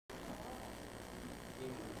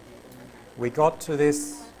we got to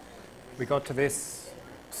this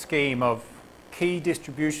scheme of key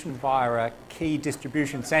distribution via a key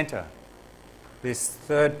distribution center, this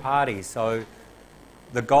third party. So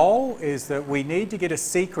the goal is that we need to get a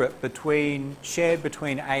secret shared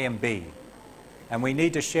between A and B. And we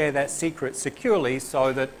need to share that secret securely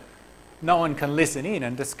so that no one can listen in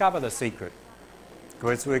and discover the secret.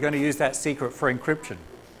 Because we're going to use that secret for encryption.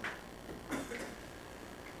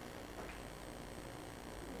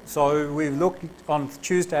 So we looked on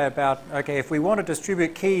Tuesday about, okay, if we want to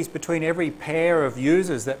distribute keys between every pair of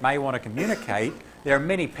users that may want to communicate, there are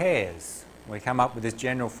many pairs. We come up with this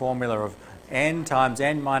general formula of n times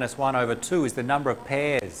n minus 1 over 2 is the number of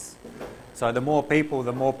pairs. So the more people,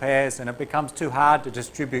 the more pairs, and it becomes too hard to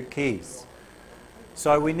distribute keys.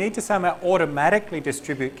 So we need to somehow automatically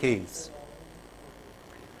distribute keys.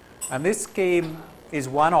 And this scheme is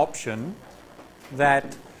one option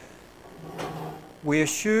that we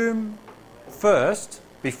assume first,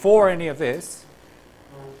 before any of this,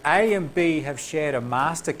 A and B have shared a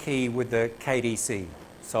master key with the KDC.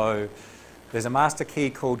 So there's a master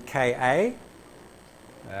key called KA.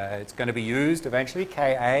 It's going to be used eventually,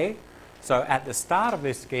 KA. So at the start of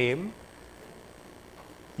this scheme,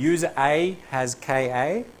 user A has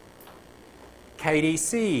KA,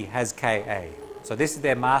 KDC has KA. So this is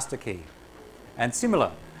their master key. And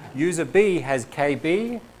similar, user B has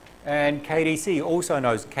KB, and KDC also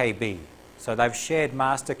knows KB. So they've shared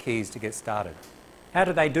master keys to get started. How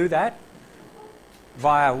do they do that?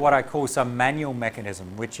 Via what I call some manual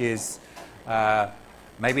mechanism, which is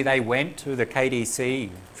maybe they went to the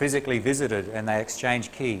KDC, physically visited, and they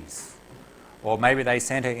exchanged keys. Or maybe they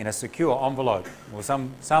sent it in a secure envelope, or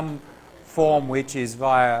some form which is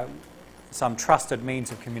via some trusted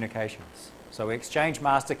means of communications. So we exchange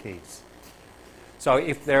master keys. So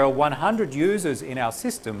if there are 100 users in our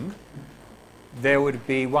system, there would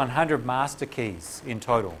be 100 master keys in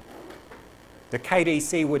total. The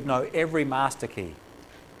KDC would know every master key.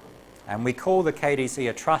 And we call the KDC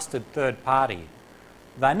a trusted third party.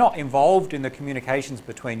 They're not involved in the communications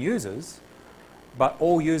between users, but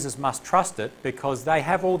all users must trust it because they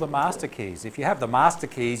have all the master keys. If you have the master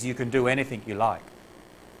keys, you can do anything you like.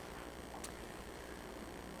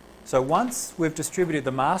 So once we've distributed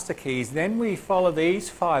the master keys, then we follow these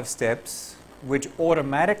 5 steps, which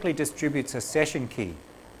automatically distributes a session key.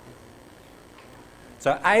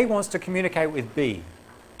 So A wants to communicate with B.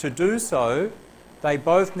 To do so, they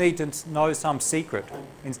both need to know some secret.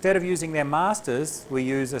 Instead of using their masters, we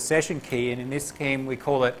use a session key, and in this scheme we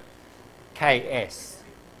call it KS.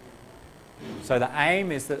 So the aim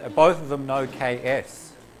is that both of them know KS.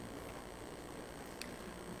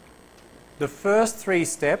 The first 3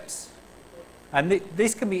 steps, and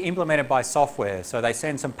these can be implemented by software, so they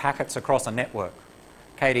send some packets across a network.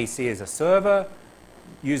 KDC is a server,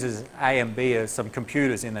 uses A and B as some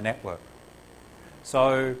computers in the network.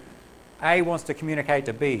 So A wants to communicate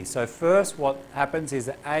to B. So first what happens is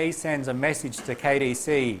that A sends a message to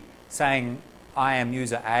KDC saying, I am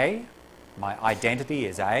user A, my identity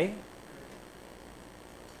is A.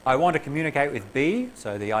 I want to communicate with B,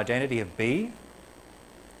 so the identity of B,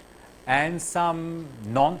 and some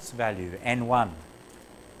nonce value, N1.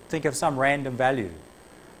 Think of some random value.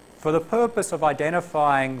 For the purpose of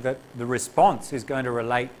identifying that the response is going to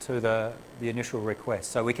relate to the initial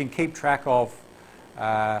request. So we can keep track of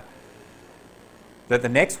that the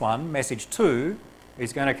next one, message 2,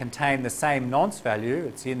 is going to contain the same nonce value.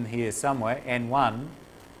 It's in here somewhere, N1.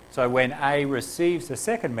 So when A receives the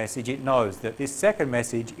second message, it knows that this second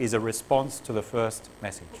message is a response to the first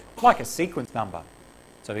message, like a sequence number.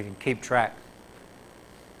 So we can keep track.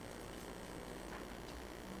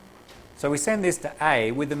 So we send this to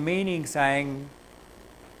A with the meaning saying,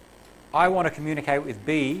 I want to communicate with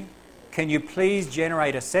B. Can you please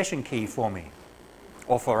generate a session key for me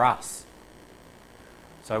or for us?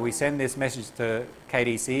 So we send this message to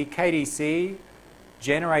KDC. KDC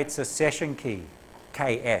generates a session key,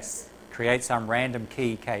 KS, creates some random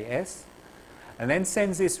key, KS, and then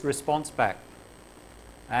sends this response back.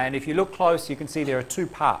 And if you look close, you can see there are 2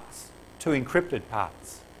 parts, 2 encrypted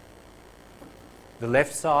parts. The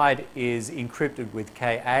left side is encrypted with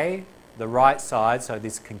KA. The right side, so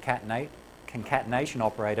this concatenation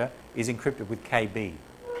operator, is encrypted with KB.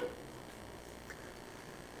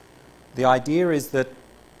 The idea is that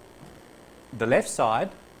the left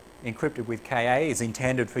side, encrypted with KA, is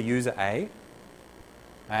intended for user A.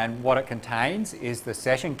 And what it contains is the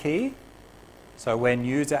session key. So when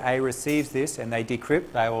user A receives this and they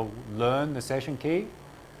decrypt, they will learn the session key.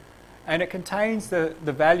 And it contains the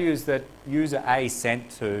values that user A sent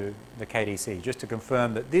to the KDC, just to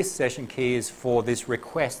confirm that this session key is for this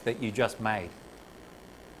request that you just made.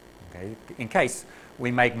 Okay? In case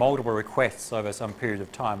we make multiple requests over some period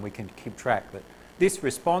of time, we can keep track that this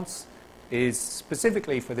response is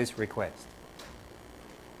specifically for this request.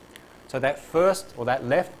 So that first, or that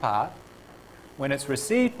left part, when it's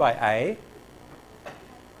received by A,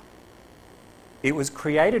 it was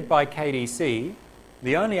created by KDC.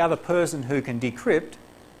 The only other person who can decrypt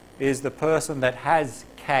is the person that has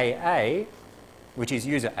KA, which is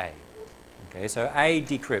user A. Okay, so A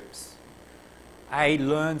decrypts. A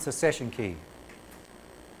learns the session key.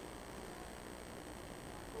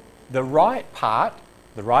 The right part,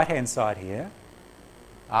 the right-hand side here,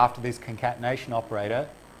 after this concatenation operator,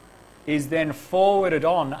 is then forwarded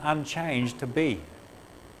on unchanged to B.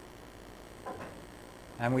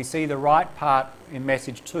 And we see the right part in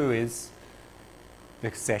message 2 is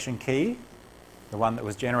the session key, the one that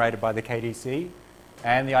was generated by the KDC,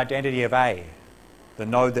 and the identity of A, the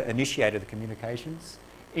node that initiated the communications,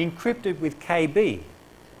 encrypted with KB.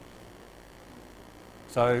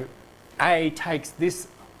 So A takes this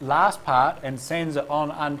last part and sends it on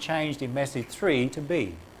unchanged in message 3 to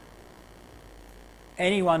B.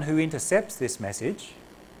 Anyone who intercepts this message,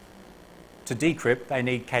 to decrypt, they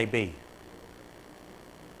need KB.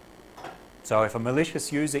 So if a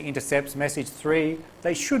malicious user intercepts message 3,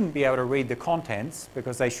 they shouldn't be able to read the contents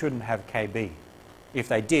because they shouldn't have KB. If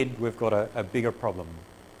they did, we've got a bigger problem,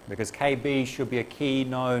 because KB should be a key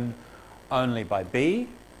known only by B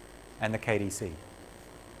and the KDC.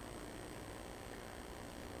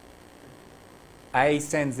 A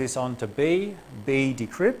sends this on to B, B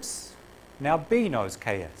decrypts. Now B knows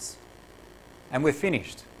KS. And we're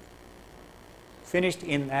finished. Finished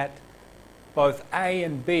in that both A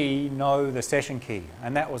and B know the session key,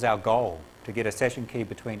 and that was our goal, to get a session key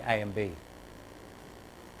between A and B.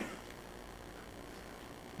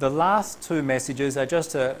 The last two messages are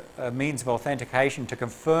just a means of authentication to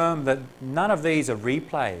confirm that none of these are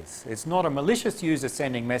replays. It's not a malicious user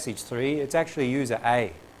sending message 3, it's actually user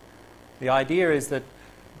A. The idea is that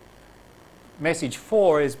message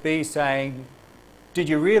 4 is B saying, did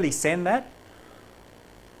you really send that?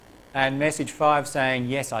 And message 5 saying,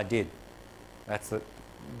 yes, I did. That's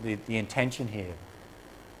the intention here.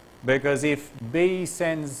 Because if B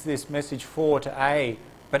sends this message 4 to A,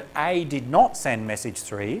 but A did not send message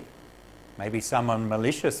 3, maybe someone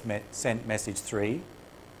malicious sent message 3,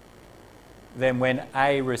 then when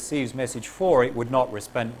A receives message 4, it would not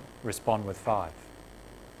respond with 5.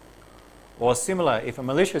 Or similar, if a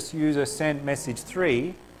malicious user sent message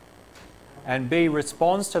 3 and B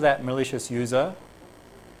responds to that malicious user,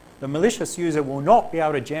 the malicious user will not be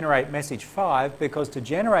able to generate message 5, because to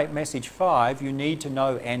generate message 5 you need to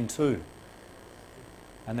know N2.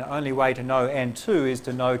 And the only way to know N2 is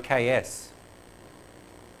to know KS.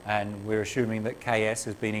 And we're assuming that KS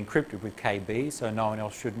has been encrypted with KB, so no one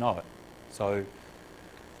else should know it. So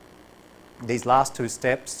these last two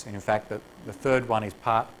steps, in fact the third one is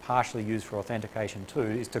partially used for authentication too,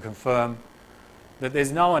 is to confirm that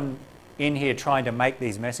there's no one in here trying to make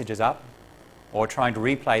these messages up or trying to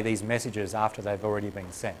replay these messages after they've already been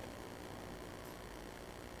sent.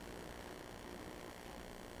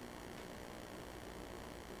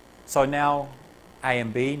 So now A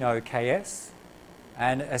and B know KS,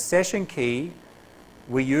 and a session key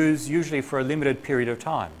we use usually for a limited period of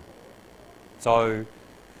time. So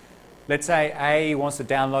let's say A wants to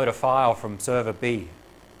download a file from server B.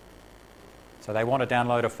 So they want to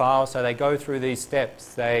download a file, so they go through these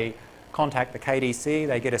steps. They contact the KDC,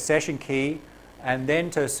 they get a session key, and then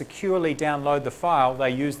to securely download the file, they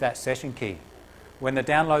use that session key. When the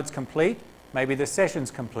download's complete, maybe the session's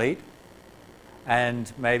complete,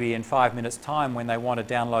 and maybe in 5 minutes' time when they want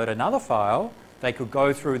to download another file, they could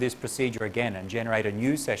go through this procedure again and generate a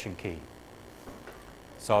new session key.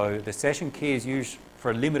 So the session key is used for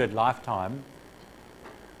a limited lifetime.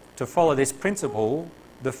 To follow this principle,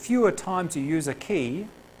 the fewer times you use a key,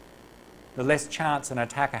 the less chance an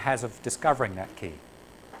attacker has of discovering that key.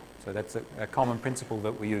 So that's a common principle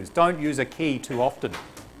that we use. Don't use a key too often.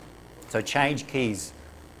 So change keys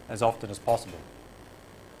as often as possible.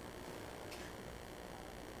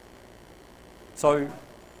 So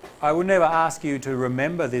I would never ask you to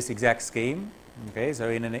remember this exact scheme. Okay, so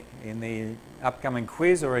in the upcoming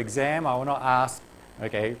quiz or exam, I will not ask,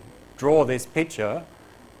 okay, draw this picture.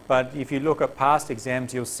 But if you look at past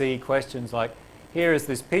exams, you'll see questions like, here is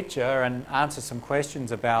this picture, and answer some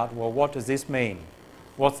questions about, well, what does this mean?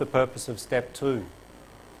 What's the purpose of step 2?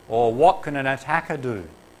 Or what can an attacker do?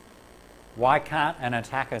 Why can't an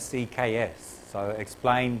attacker see KS? So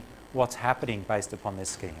explain what's happening based upon this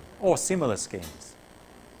scheme, or similar schemes.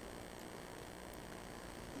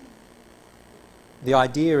 The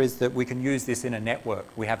idea is that we can use this in a network.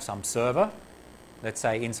 We have some server, let's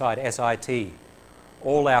say inside SIT,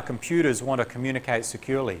 all our computers want to communicate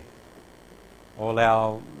securely. All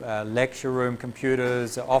our lecture room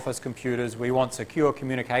computers, office computers, we want secure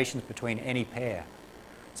communications between any pair.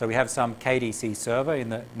 So we have some KDC server in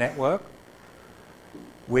the network.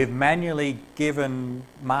 We've manually given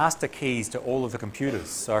master keys to all of the computers.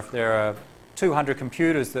 So if there are 200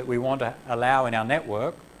 computers that we want to allow in our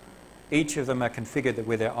network, each of them are configured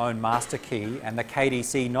with their own master key, and the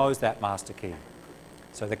KDC knows that master key.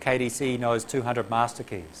 So the KDC knows 200 master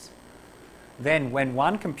keys. Then when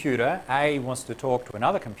one computer, A, wants to talk to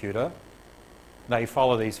another computer, they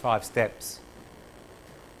follow these 5 steps.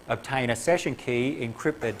 Obtain a session key,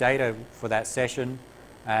 encrypt their data for that session,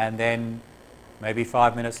 and then maybe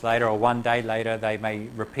 5 minutes later or 1 day later, they may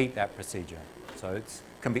repeat that procedure. So it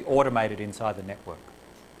can be automated inside the network.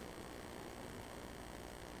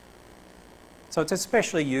 So it's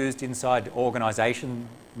especially used inside organisation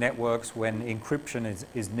networks when encryption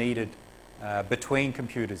is needed between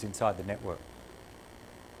computers inside the network.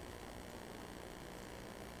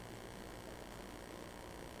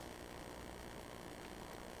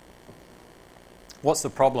 What's the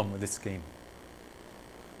problem with this scheme?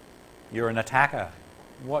 You're an attacker.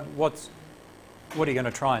 What are you going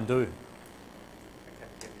to try and do?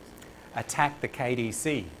 Attack the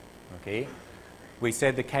KDC. Okay. We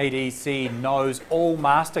said the KDC knows all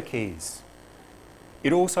master keys.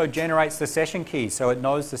 It also generates the session keys, so it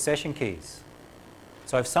knows the session keys.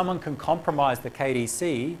 So if someone can compromise the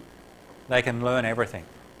KDC, they can learn everything.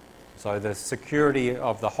 So the security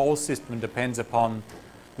of the whole system depends upon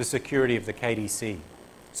the security of the KDC.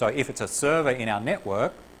 So if it's a server in our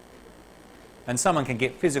network, and someone can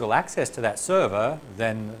get physical access to that server,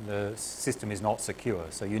 then the system is not secure.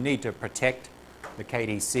 So you need to protect the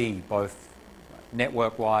KDC both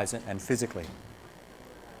network-wise and physically.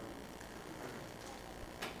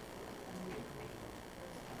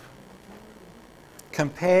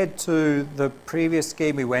 Compared to the previous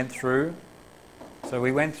scheme we went through, so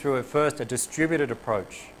we went through at first a distributed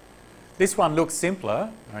approach. This one looks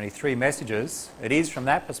simpler, only 3 messages. It is from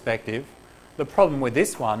that perspective. The problem with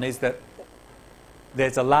this one is that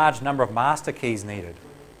there's a large number of master keys needed.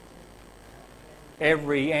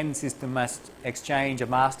 Every end system must exchange a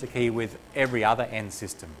master key with every other end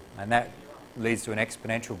system, and that leads to an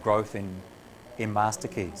exponential growth in master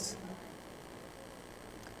keys.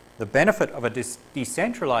 The benefit of a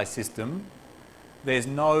decentralized system, there's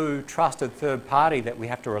no trusted third party that we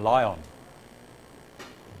have to rely on.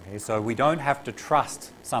 Okay, so we don't have to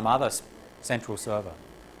trust some other central server.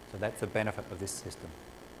 So that's the benefit of this system.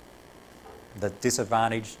 The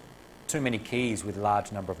disadvantage, too many keys with a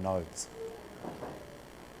large number of nodes.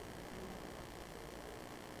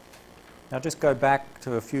 Now just go back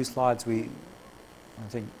to a few slides. I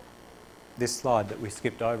think this slide that we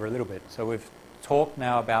skipped over a little bit. So we've talked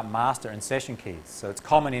now about master and session keys. So it's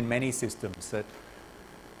common in many systems that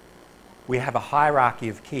we have a hierarchy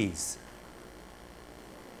of keys.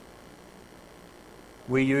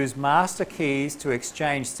 We use master keys to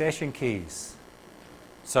exchange session keys.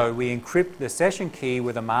 So we encrypt the session key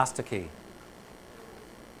with a master key.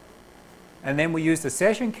 And then we use the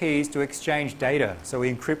session keys to exchange data. So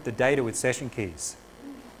we encrypt the data with session keys,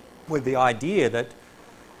 with the idea that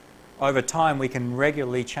over time we can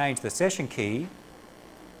regularly change the session key,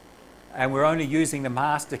 and we're only using the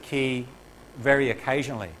master key very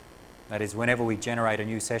occasionally. That is, whenever we generate a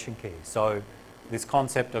new session key. So this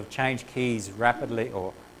concept of change keys rapidly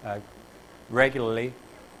or regularly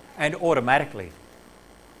and automatically.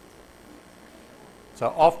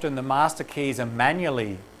 So often the master keys are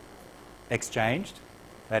manually exchanged.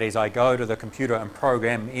 That is, I go to the computer and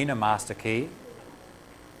program in a master key,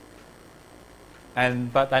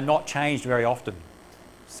 but they're not changed very often,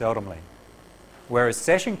 seldomly. Whereas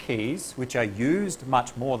session keys, which are used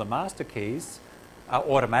much more than master keys, are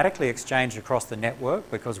automatically exchanged across the network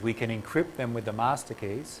because we can encrypt them with the master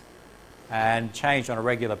keys and changed on a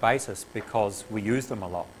regular basis because we use them a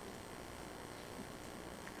lot.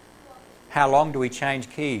 How long do we change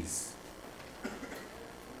keys?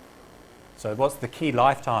 So what's the key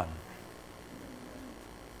lifetime?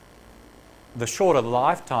 The shorter the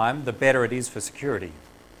lifetime, the better it is for security.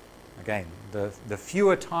 Again, the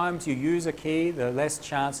fewer times you use a key, the less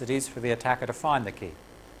chance it is for the attacker to find the key.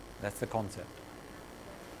 That's the concept.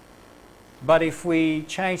 But if we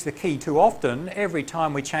change the key too often, every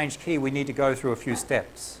time we change key, we need to go through a few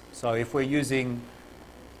steps. So if we're using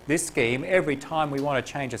this scheme, every time we want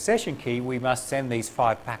to change a session key, we must send these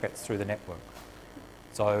 5 packets through the network.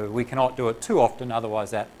 So we cannot do it too often, otherwise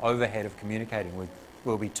that overhead of communicating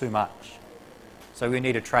will be too much. So we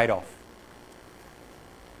need a trade-off.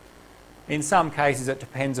 In some cases, it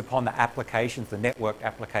depends upon the applications, the network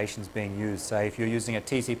applications being used. Say, if you're using a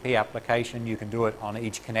TCP application, you can do it on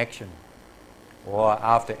each connection, or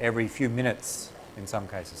after every few minutes in some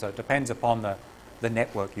cases. So it depends upon the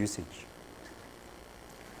network usage.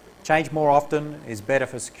 Change more often is better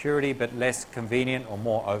for security, but less convenient or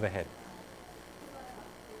more overhead.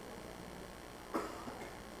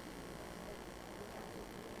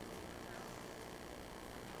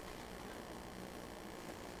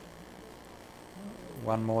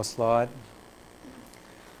 One more slide.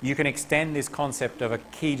 You can extend this concept of a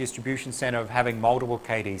key distribution center of having multiple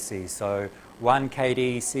KDCs. So one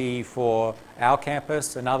KDC for our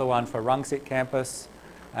campus, another one for Rangsit campus,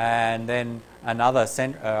 and then another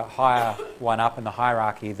higher one up in the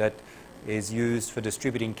hierarchy that is used for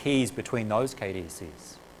distributing keys between those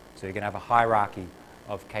KDCs. So you can have a hierarchy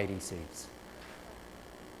of KDCs.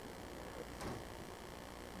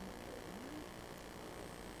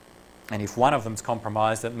 And if one of them's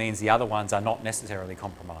compromised, that means the other ones are not necessarily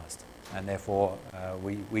compromised. And therefore,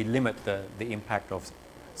 we limit the impact of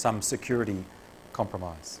some security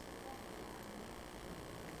compromise.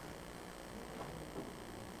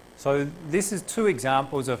 So this is two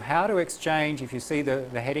examples of how to exchange, if you see the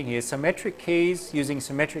heading here, symmetric keys using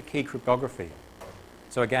symmetric key cryptography.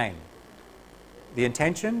 So again, the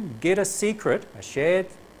intention, get a secret, a shared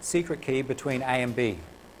secret key between A and B.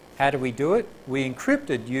 How do we do it? We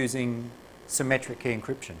encrypted using symmetric key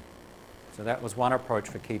encryption. So that was one approach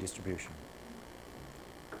for key distribution.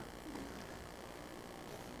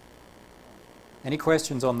 Any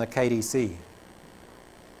questions on the KDC?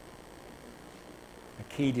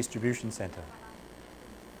 A key distribution center.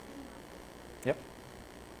 Yep.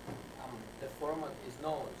 The format is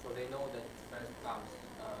known, so they know that first comes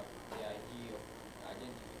the ID of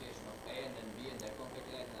identification of A and then B, and they're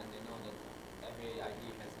concatenated, and they know that every ID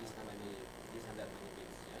has this and that many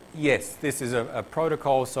bits. Yeah? Yes, this is a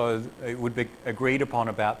protocol, so it would be agreed upon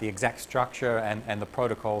about the exact structure and the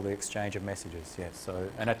protocol, the exchange of messages. Yes, so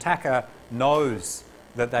an attacker knows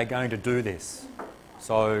that they're going to do this.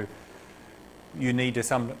 So you need to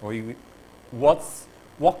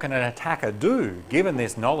what can an attacker do given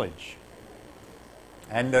this knowledge?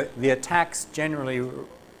 And the attacks generally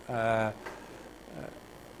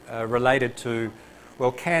related to,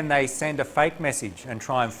 well, can they send a fake message and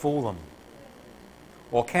try and fool them?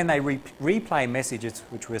 Or can they replay messages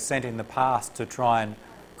which were sent in the past to try and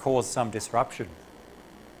cause some disruption?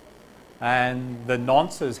 And the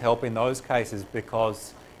nonces help in those cases,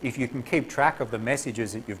 because if you can keep track of the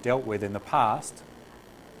messages that you've dealt with in the past,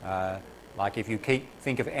 like if you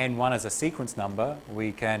think of N1 as a sequence number,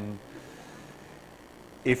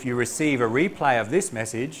 if you receive a replay of this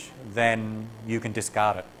message, then you can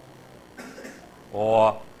discard it.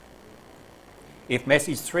 Or if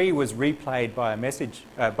message 3 was replayed by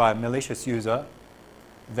a malicious user,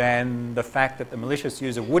 then the fact that the malicious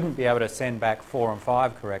user wouldn't be able to send back 4 and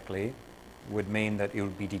 5 correctly would mean that it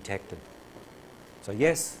would be detected. So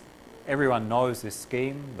yes, everyone knows this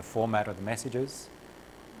scheme, the format of the messages,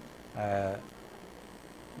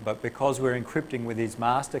 but because we're encrypting with these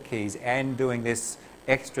master keys and doing this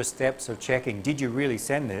extra steps of checking, did you really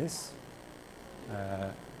send this,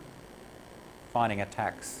 finding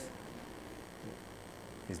attacks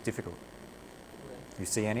is difficult. You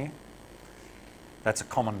see any? That's a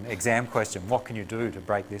common exam question. What can you do to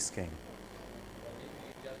break this scheme?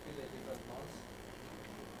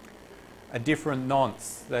 A different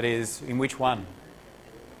nonce, that is, in which one?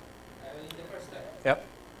 In the first step. Yep.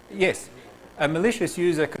 Yes. A malicious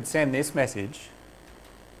user could send this message,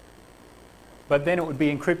 but then it would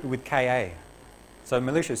be encrypted with KA. So a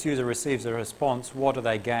malicious user receives a response. What do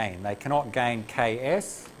they gain? They cannot gain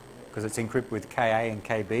KS because it's encrypted with KA and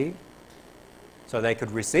KB. So they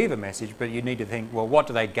could receive a message, but you need to think, well, what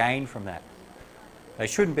do they gain from that? They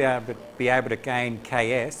shouldn't be able to gain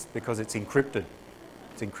KS because it's encrypted.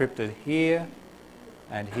 It's encrypted here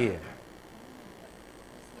and here.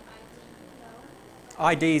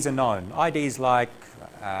 IDs are known. IDs like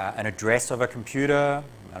an address of a computer,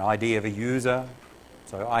 an ID of a user.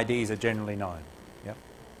 So IDs are generally known. Yep.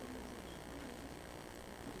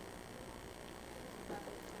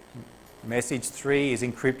 Message 3 is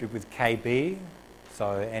encrypted with KB.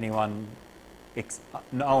 So anyone,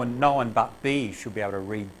 no one but B should be able to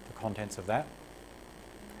read the contents of that.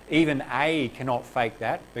 Even A cannot fake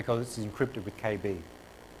that because it's encrypted with KB.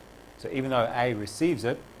 So even though A receives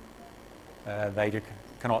it, they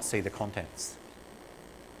cannot see the contents.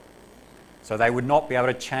 So they would not be able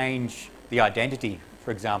to change the identity,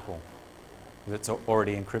 for example, that's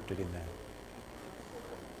already encrypted in there.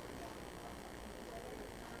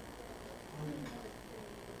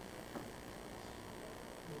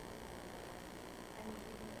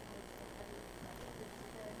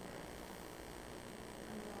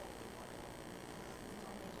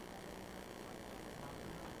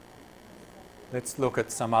 Let's look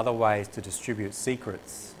at some other ways to distribute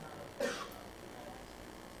secrets.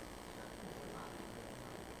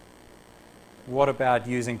 What about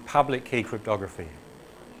using public key cryptography?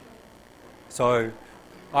 So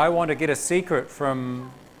I want to get a secret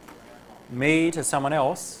from me to someone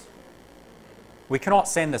else. We cannot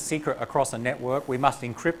send the secret across a network. We must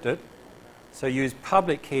encrypt it. So use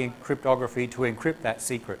public key cryptography to encrypt that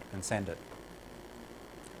secret and send it.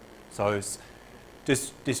 So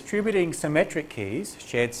distributing symmetric keys,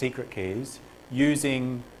 shared secret keys,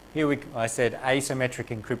 using, I said asymmetric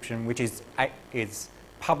encryption, which is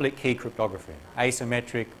public key cryptography.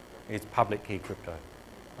 Asymmetric is public key crypto.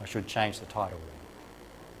 I should change the title.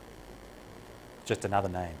 Just another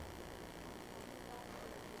name.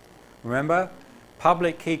 Remember,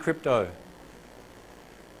 public key crypto.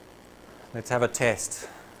 Let's have a test.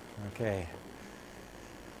 Okay.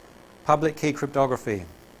 Public key cryptography.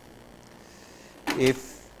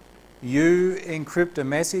 If you encrypt a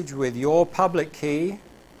message with your public key,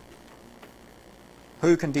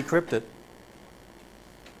 who can decrypt it?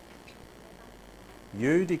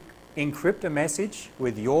 You encrypt a message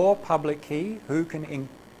with your public key, who can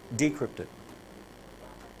decrypt it?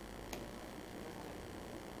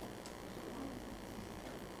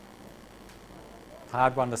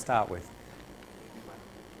 Hard one to start with.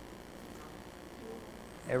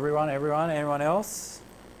 Anyone else?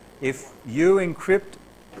 If you encrypt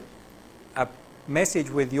a message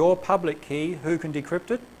with your public key, who can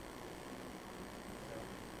decrypt it?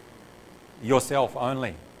 Yourself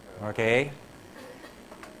only, okay?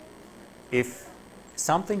 If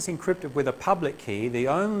something's encrypted with a public key, the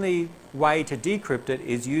only way to decrypt it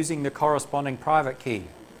is using the corresponding private key.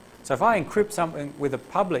 So if I encrypt something with a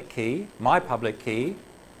public key, my public key,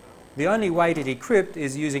 the only way to decrypt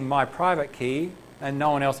is using my private key, and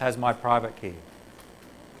no one else has my private key.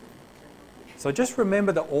 So just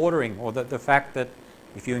remember the ordering, or the fact that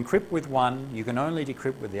if you encrypt with one, you can only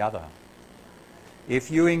decrypt with the other.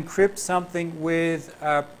 If you encrypt something with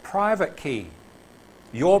a private key,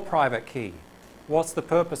 your private key, what's the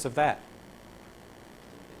purpose of that?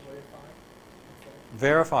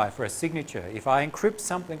 Verify for a signature. If I encrypt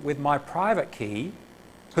something with my private key,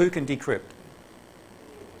 who can decrypt?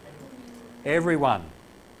 Everyone,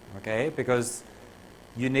 okay? Because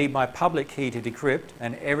you need my public key to decrypt,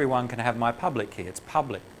 and everyone can have my public key. It's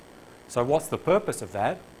public. So what's the purpose of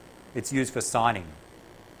that? It's used for signing.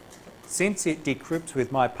 Since it decrypts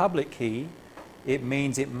with my public key, it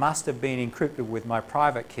means it must have been encrypted with my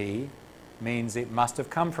private key, means it must have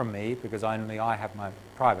come from me because only I have my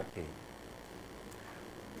private key.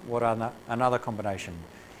 What another combination?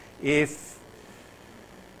 If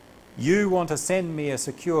you want to send me a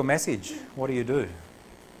secure message, what do?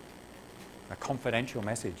 A confidential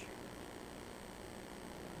message.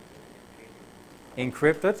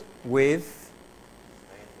 Encrypt it with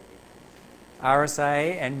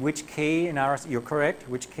RSA, and which key in RSA? You're correct.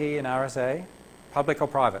 Which key in RSA? Public or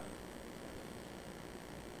private?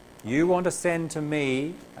 You want to send to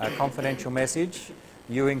me a confidential message.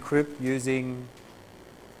 You encrypt using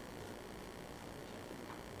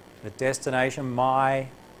the destination, my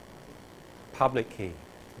public key.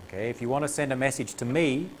 Okay. If you want to send a message to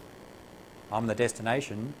me, I'm the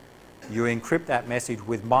destination. You encrypt that message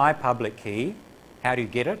with my public key. How do you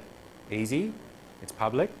get it? Easy. It's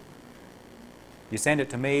public. You send it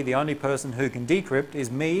to me. The only person who can decrypt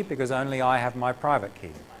is me because only I have my private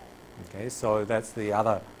key. Okay, so that's the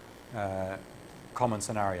other common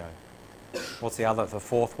scenario. What's the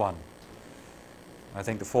fourth one? I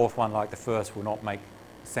think the fourth one, like the first, will not make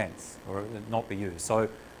sense or not be used. So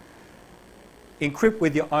encrypt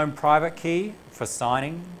with your own private key for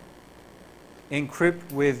signing.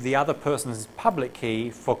 Encrypt with the other person's public key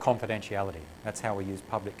for confidentiality. That's how we use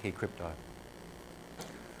public key crypto.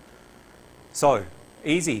 So,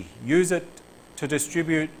 easy. Use it to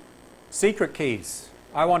distribute secret keys.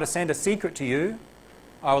 I want to send a secret to you.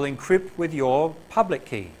 I will encrypt with your public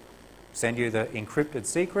key. Send you the encrypted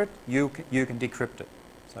secret. You can decrypt it.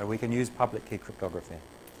 So we can use public key cryptography.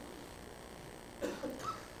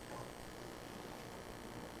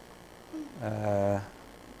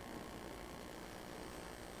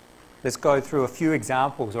 Let's go through a few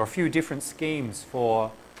examples or a few different schemes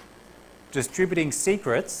for distributing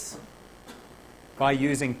secrets by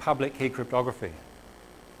using public key cryptography.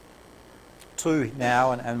 Two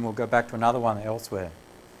now, and we'll go back to another one elsewhere.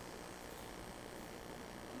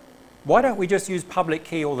 Why don't we just use public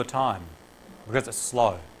key all the time? Because it's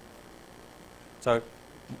slow. So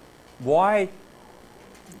why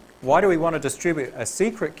do we want to distribute a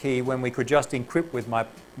secret key when we could just encrypt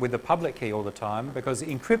with the public key all the time? Because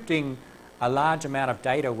encrypting a large amount of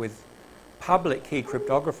data with public key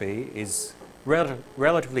cryptography is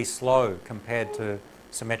relatively slow compared to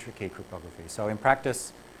symmetric key cryptography. So in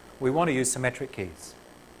practice, we want to use symmetric keys.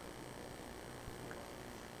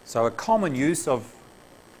 So a common use of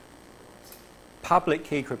public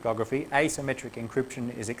key cryptography, asymmetric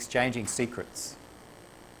encryption, is exchanging secrets.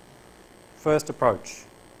 First approach.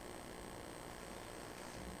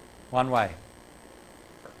 One way.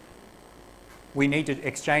 We need to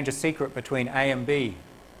exchange a secret between A and B.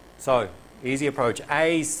 So, easy approach.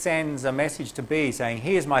 A sends a message to B saying,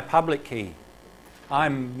 here's my public key.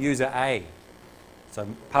 I'm user A. So,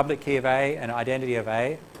 public key of A and identity of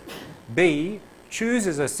A. B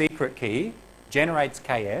chooses a secret key, generates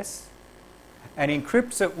KS, and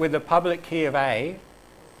encrypts it with the public key of A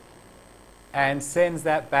and sends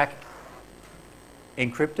that back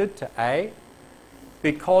encrypted to A.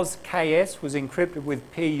 Because KS was encrypted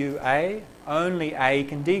with PUA, only A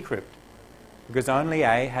can decrypt, because only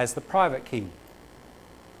A has the private key.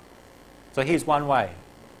 So here's one way.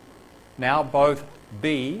 Now both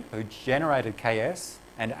B, who generated KS,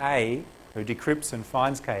 and A, who decrypts and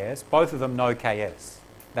finds KS, both of them know KS.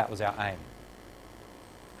 That was our aim.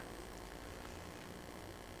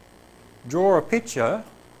 Draw a picture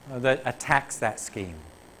that attacks that scheme.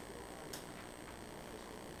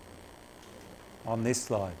 On this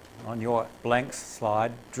slide, on your blank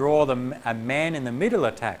slide, draw a man in the middle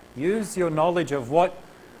attack. Use your knowledge of what,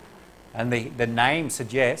 and the name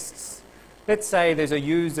suggests, let's say there's a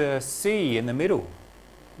user C in the middle.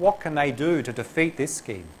 What can they do to defeat this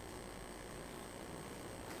scheme?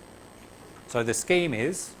 So the scheme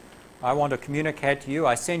is, I want to communicate to you,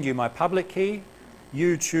 I send you my public key,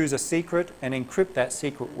 you choose a secret and encrypt that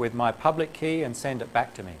secret with my public key and send it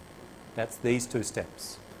back to me. That's these two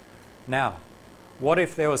steps. Now, what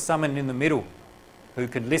if there was someone in the middle who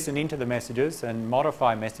could listen into the messages and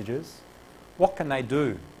modify messages? What can they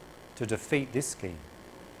do to defeat this scheme?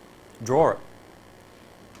 Draw it.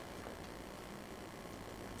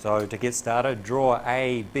 So to get started, draw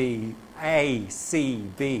A, C,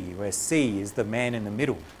 B, where C is the man in the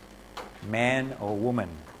middle, man or woman.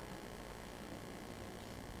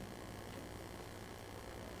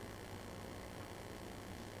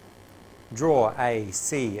 Draw A,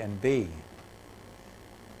 C, and B.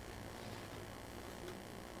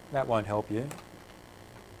 That won't help you.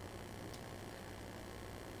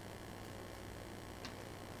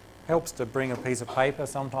 Helps to bring a piece of paper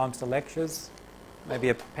sometimes to lectures, maybe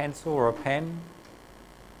a pencil or a pen.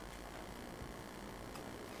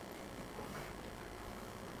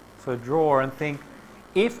 So draw and think,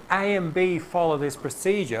 if A and B follow this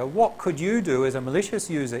procedure, what could you do as a malicious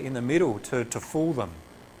user in the middle to fool them?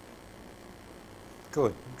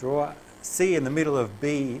 Good. Draw C in the middle of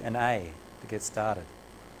B and A to get started.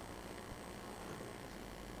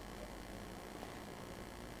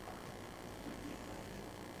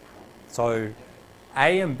 So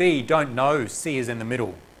A and B don't know C is in the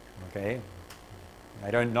middle, okay?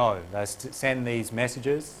 They don't know. They send these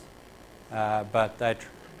messages, but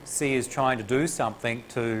C is trying to do something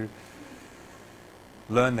to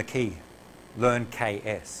learn the key, learn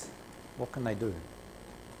KS. What can they do?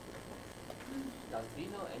 Does D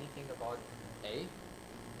know anything about A?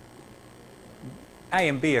 A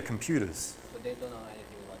and B are computers. So they don't know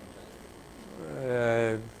anything about each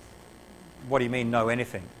other? What do you mean, know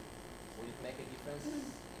anything? Would it make a difference?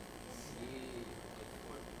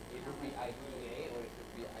 It would be ID A or it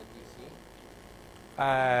would be ID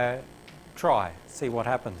C? Try, see what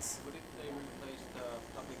happens. What if they replace the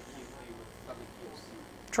public key of A with public key of C?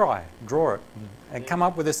 Try, draw it, and come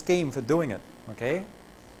up with a scheme for doing it, okay?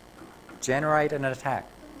 Generate an attack.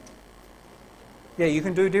 Yeah, you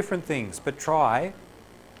can do different things, but try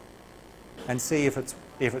and see if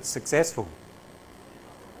it's successful.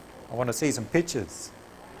 I want to see some pictures.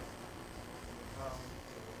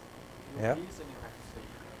 Yeah.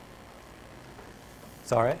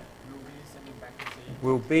 Sorry?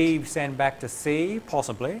 Will B send back to C?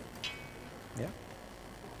 Possibly. Yeah.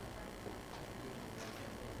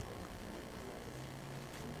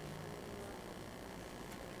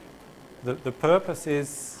 The purpose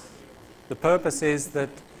is that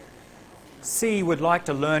C would like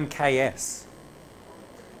to learn KS,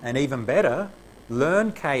 and even better,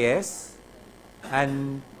 learn KS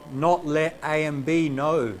and not let A and B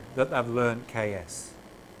know that they've learned KS.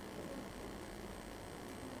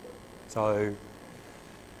 So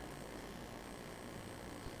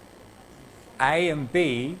A and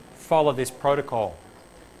B follow this protocol.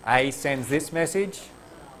 A sends this message.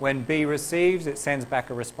 When B receives, it sends back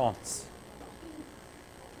a response.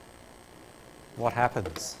 What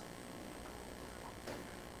happens?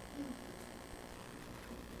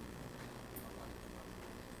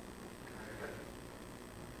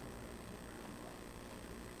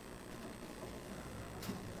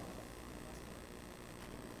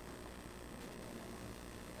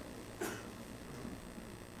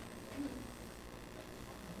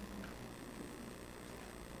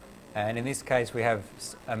 And in this case, we have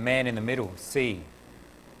a man in the middle, C.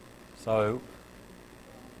 So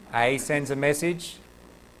A sends a message,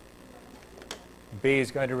 B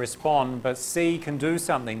is going to respond, but C can do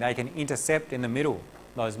something. They can intercept in the middle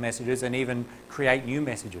those messages and even create new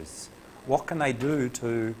messages. What can they do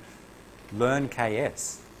to learn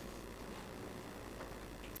KS?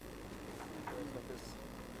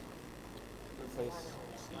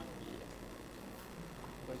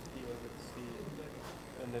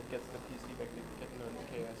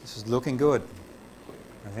 This is looking good.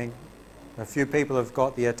 I think a few people have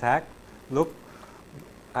got the attack. Look,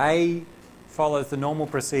 A follows the normal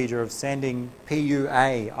procedure of sending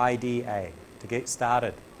PUA IDA to get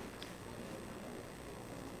started.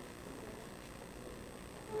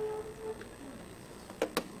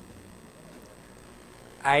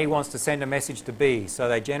 A wants to send a message to B, so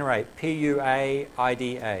they generate PUA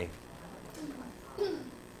IDA.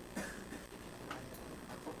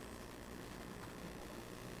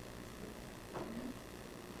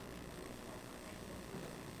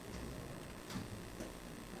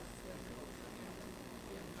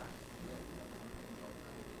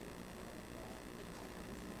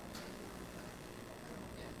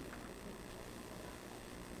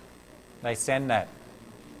 They send that.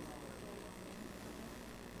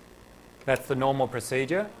 That's the normal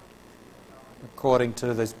procedure according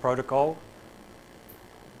to this protocol.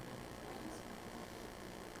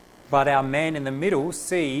 But our man in the middle,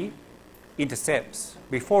 C, intercepts.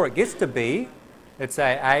 Before it gets to B, let's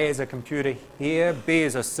say A is a computer here, B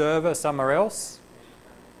is a server somewhere else.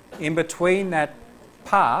 In between that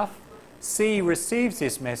path, C receives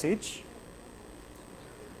this message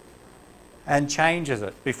and changes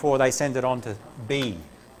it before they send it on to B.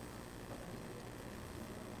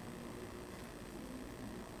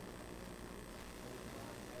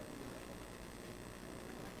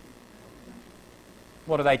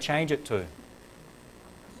 What do they change it to?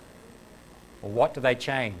 Or what do they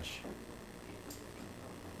change?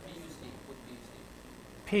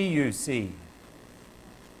 PUC.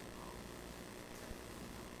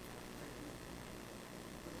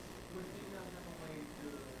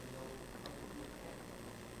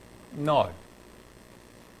 No.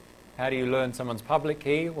 How do you learn someone's public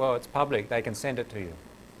key? Well, it's public. They can send it to you.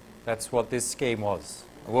 That's what this scheme was.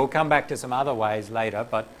 We'll come back to some other ways later,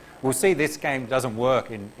 but we'll see this game doesn't work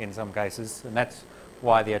in some cases, and that's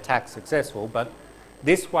why the attack's successful. But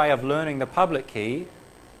this way of learning the public key,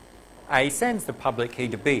 A sends the public key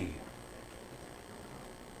to B.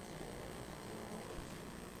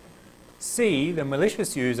 C, the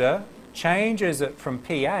malicious user, changes it from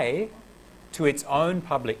PA to its own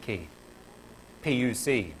public key,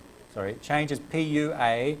 PUC. Sorry, it changes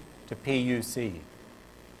PUA to PUC.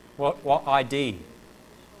 What ID?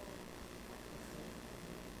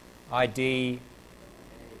 ID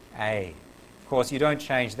A. Of course, you don't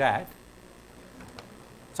change that.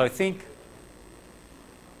 So think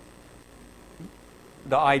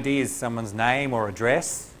the ID is someone's name or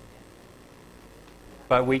address,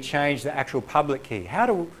 but we change the actual public key.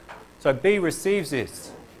 So B receives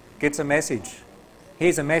this, gets a message.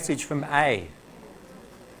 Here's a message from A,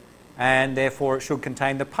 and therefore it should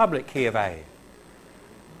contain the public key of A.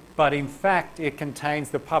 But in fact, it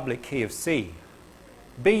contains the public key of C.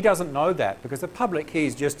 B doesn't know that because the public key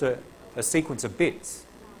is just a sequence of bits.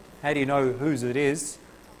 How do you know whose it is?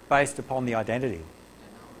 Based upon the identity.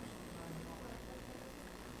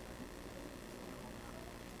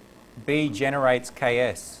 B generates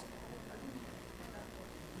KS.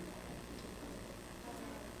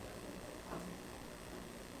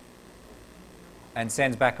 And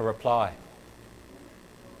sends back a reply.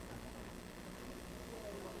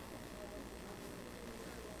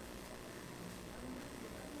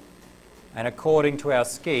 And according to our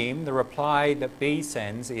scheme, the reply that B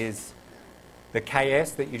sends is the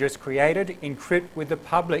KS that you just created, encrypt with the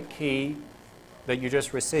public key that you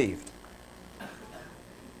just received.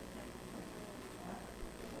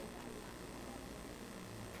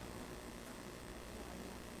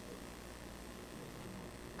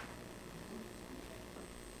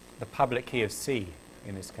 The public key of C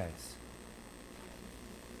in this case.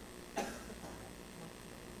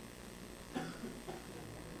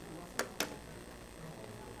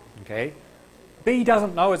 Okay. B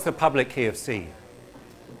doesn't know it's the public key of C.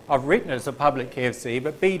 I've written it as a public key of C,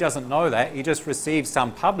 but B doesn't know that. He just receives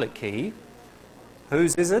some public key.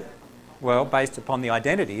 Whose is it? Well, based upon the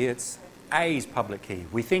identity, it's A's public key.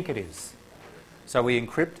 We think it is. So we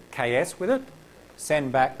encrypt KS with it,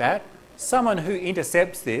 send back that. Someone who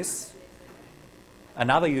intercepts this,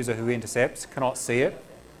 another user who intercepts, cannot see it,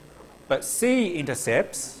 but C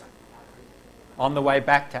intercepts on the way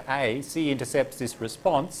back to A. C intercepts this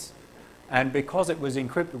response, And because it was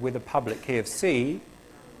encrypted with the public key of C,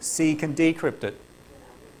 C can decrypt it.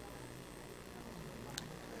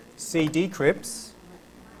 C decrypts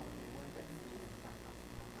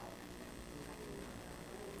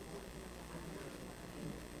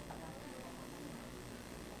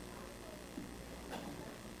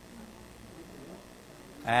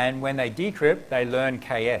and when they decrypt, they learn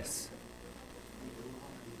KS.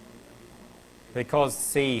 Because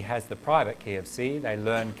C has the private key of C, they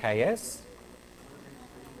learn KS.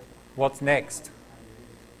 What's next?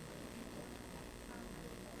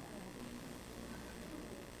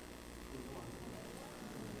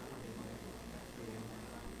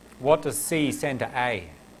 What does C send to A?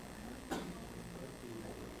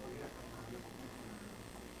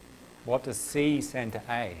 What does C send to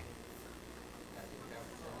A?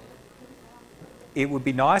 It would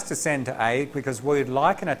be nice to send to A because we'd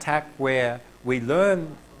like an attack where we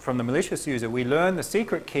learn from the malicious user, we learn the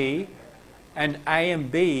secret key and A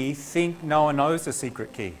and B think no one knows the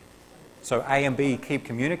secret key. So A and B keep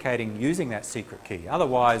communicating using that secret key.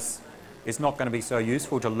 Otherwise, it's not going to be so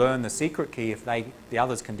useful to learn the secret key if the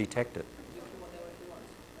others can detect it.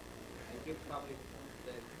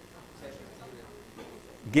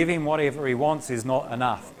 Give him whatever he wants is not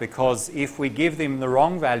enough, because if we give him the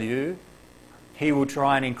wrong value, he will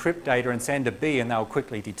try and encrypt data and send to B, and they'll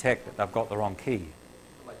quickly detect that they've got the wrong key.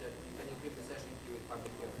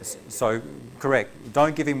 So, correct.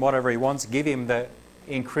 Don't give him whatever he wants. Give him the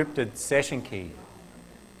encrypted session key.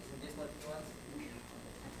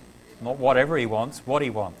 Not whatever he wants, what he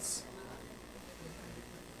wants.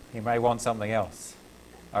 He may want something else.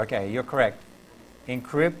 Okay, you're correct.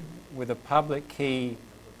 Encrypt with a public key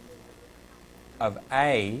of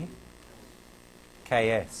A,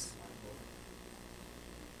 KS.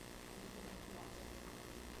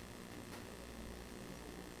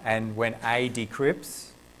 And when A decrypts,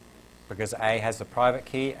 because A has the private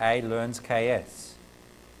key, A learns KS.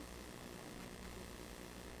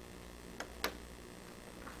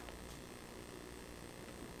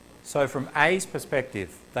 So from A's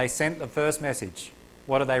perspective, they sent the first message.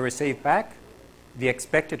 What do they receive back? The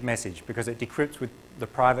expected message, because it decrypts with the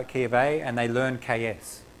private key of A and they learn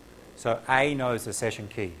KS. So A knows the session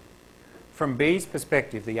key. From B's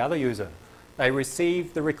perspective, the other user, they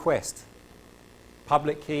receive the request.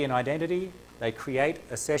 Public key and identity, they create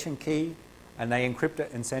a session key and they encrypt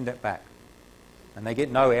it and send it back. And they get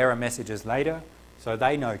no error messages later, so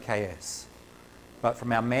they know KS. But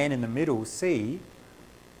from our man in the middle, C,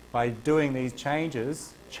 by doing these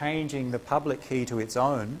changes, changing the public key to its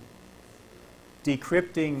own,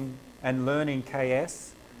 decrypting and learning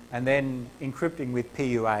KS, and then encrypting with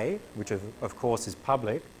PUA, which of course is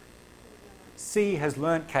public, C has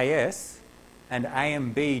learnt KS and A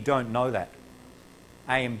and B don't know that.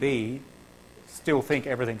 A and B still think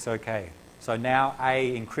everything's okay. So now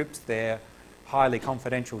A encrypts their highly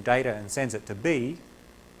confidential data and sends it to B.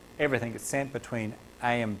 Everything that's sent between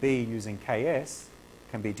A and B using KS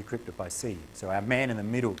can be decrypted by C. So our man in the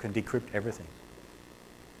middle can decrypt everything.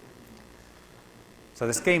 So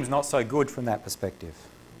the scheme's not so good from that perspective.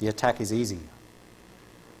 The attack is easy.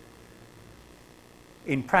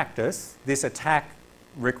 In practice, this attack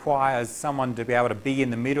requires someone to be able to be in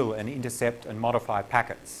the middle and intercept and modify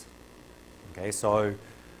packets. Okay, so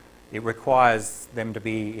it requires them to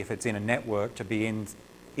be, if it's in a network, to be in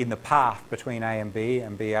the path between A and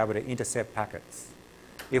be able to intercept packets.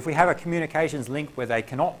 If we have a communications link where they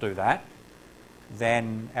cannot do that,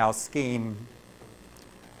 then our scheme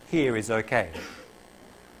here is okay.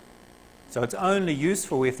 So it's only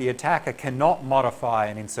useful if the attacker cannot modify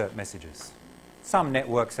and insert messages. Some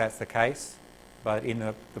networks that's the case, but in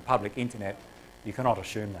the public internet you cannot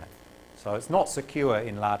assume that. So it's not secure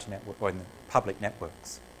in large networks or in the public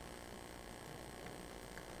networks.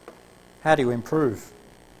 How do you improve?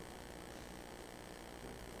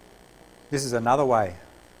 This is another way.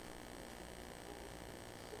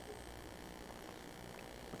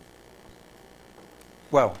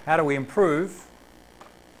 Well, how do we improve?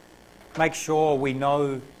 Make sure we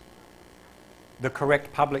know the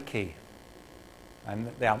correct public key.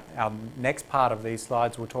 And our next part of these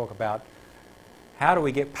slides will talk about how do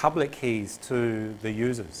we get public keys to the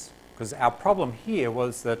users. Because our problem here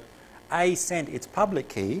was that A sent its public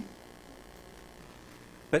key,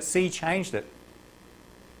 but C changed it.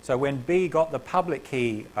 So when B got the public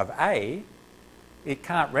key of A, it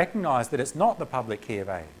can't recognise that it's not the public key of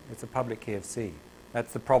A, it's the public key of C.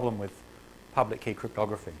 That's the problem with public key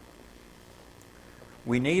cryptography.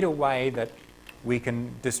 We need a way that we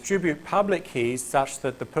can distribute public keys such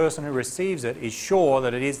that the person who receives it is sure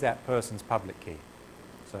that it is that person's public key.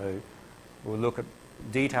 So we'll look at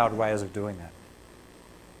detailed ways of doing that.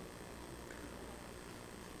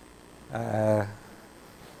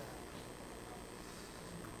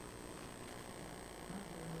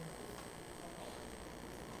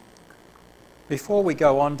 Before we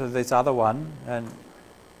go on to this other one, and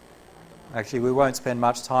actually we won't spend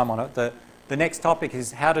much time on it, the next topic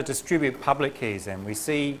is how to distribute public keys, and we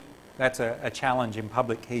see that's a challenge in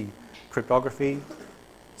public key cryptography,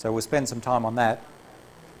 so we'll spend some time on that.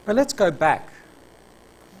 But let's go back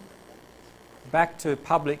to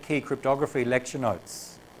public key cryptography lecture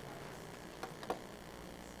notes.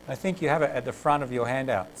 I think you have it at the front of your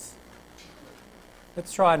handouts.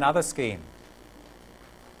 Let's try another scheme.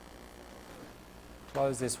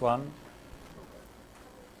 Close this one.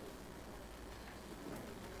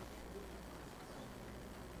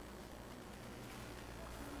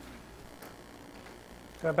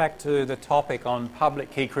 Go back to the topic on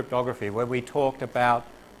public key cryptography where we talked about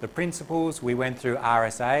the principles. We went through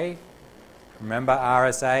RSA. Remember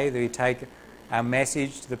RSA, that we take our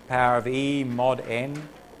message to the power of E mod n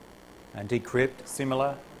and decrypt,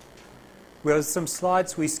 similar. There were some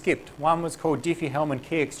slides we skipped. One was called Diffie-Hellman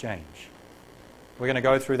key exchange. We're going to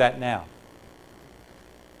go through that now.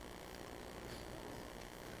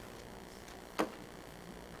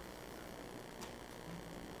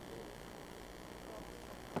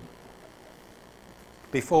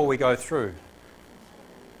 Before we go through,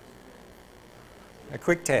 a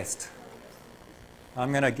quick test.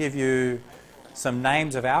 I'm going to give you some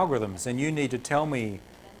names of algorithms and you need to tell me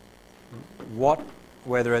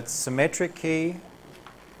whether it's symmetric key,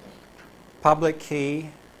 public key,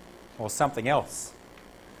 or something else.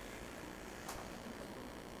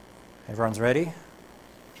 Everyone's ready?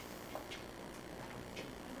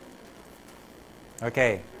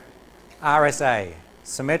 Okay. RSA.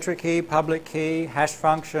 Symmetric key, public key, hash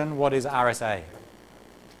function. What is RSA?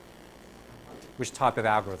 Which type of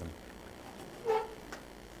algorithm?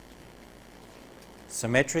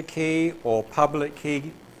 Symmetric key or public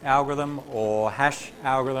key algorithm or hash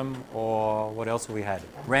algorithm, or what else have we had?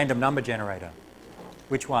 Random number generator.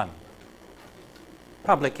 Which one?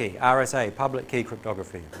 Public key, RSA, public key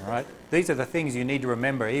cryptography. All right? These are the things you need to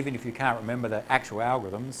remember, even if you can't remember the actual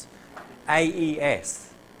algorithms. AES.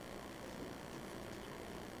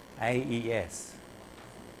 AES.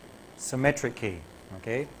 Symmetric key.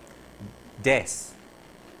 Okay? DES.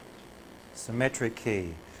 Symmetric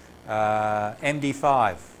key.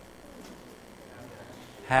 MD5.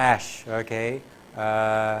 Hash. Okay?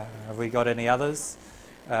 Have we got any others?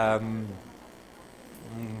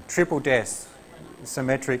 Triple DES.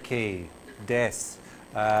 Symmetric key. DES.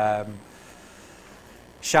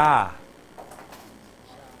 SHA.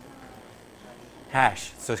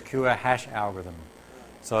 Hash. Secure hash algorithm.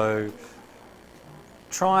 So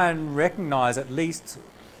try and recognize, at least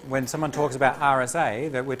when someone talks about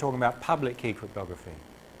RSA, that we're talking about public key cryptography.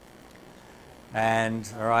 And,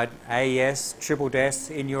 all right, AES, triple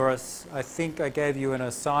DES, in your, I think I gave you an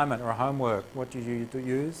assignment or a homework. What did you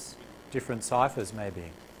use? Different ciphers,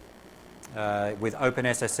 maybe. With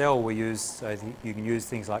OpenSSL, we use, you can use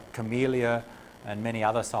things like Camellia and many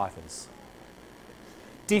other ciphers.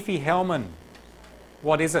 Diffie-Hellman,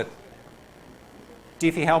 what is it?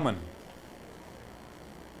 Diffie-Hellman.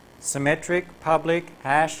 Symmetric, public,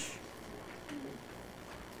 hash,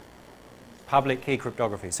 public key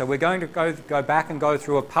cryptography. So we're going to go back and go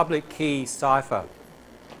through a public key cipher.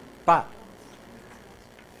 But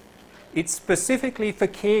it's specifically for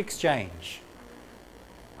key exchange.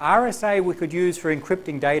 RSA we could use for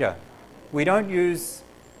encrypting data. We don't use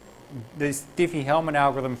this Diffie-Hellman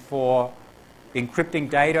algorithm for encrypting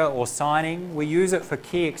data or signing. We use it for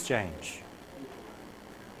key exchange.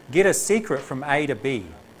 Get a secret from A to B.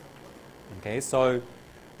 Okay, so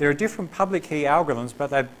there are different public key algorithms, but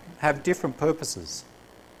they have different purposes.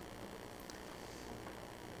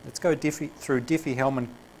 Let's go through Diffie-Hellman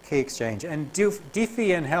key exchange. And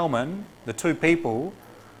Diffie and Hellman, the two people,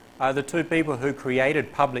 are the two people who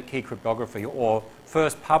created public key cryptography or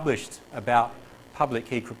first published about public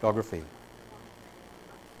key cryptography.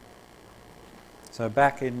 So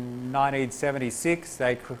back in 1976,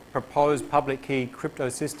 they proposed public key crypto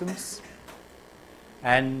systems,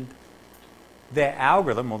 and their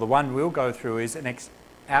algorithm, or the one we'll go through, is an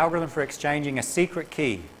algorithm for exchanging a secret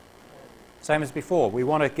key. Same as before, we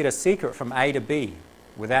want to get a secret from A to B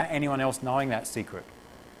without anyone else knowing that secret.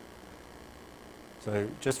 So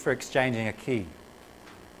just for exchanging a key.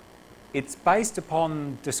 It's based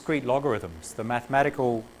upon discrete logarithms. The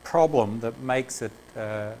mathematical problem that makes it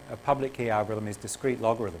a public key algorithm is discrete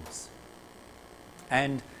logarithms.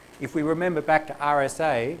 And if we remember back to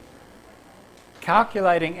RSA,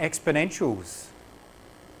 calculating exponentials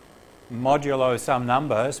modulo some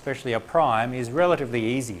number, especially a prime, is relatively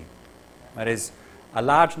easy. That is, a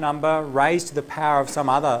large number raised to the power of some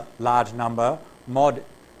other large number, mod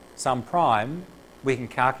some prime, we can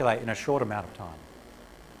calculate in a short amount of time.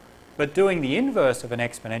 But doing the inverse of an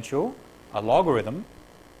exponential, a logarithm,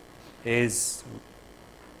 is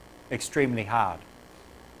extremely hard.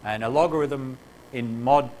 And a logarithm in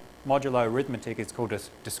modulo arithmetic is called a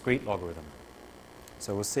discrete logarithm.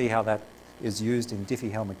 So we'll see how that is used in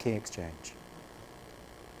Diffie-Hellman key exchange.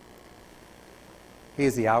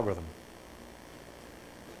 Here's the algorithm.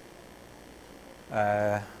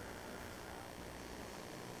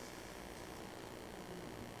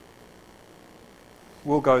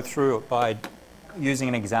 We'll go through it by using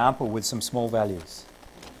an example with some small values.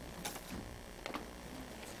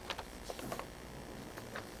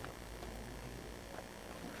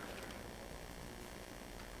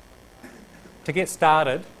 To get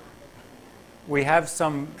started, we have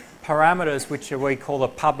some parameters which we call a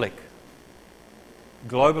public.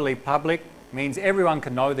 Globally public means everyone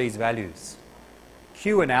can know these values.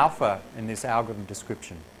 Q and alpha in this algorithm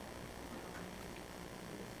description.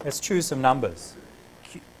 Let's choose some numbers.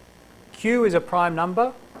 Q is a prime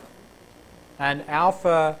number, and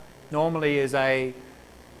alpha normally is a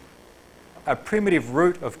primitive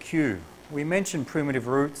root of Q. We mentioned primitive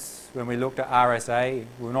roots when we looked at RSA.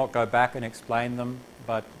 We'll not go back and explain them,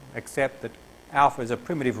 but accept that alpha is a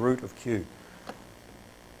primitive root of Q.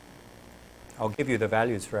 I'll give you the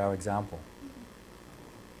values for our example.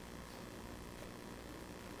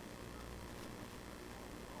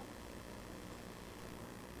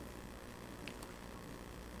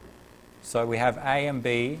 So we have A and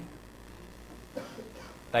B.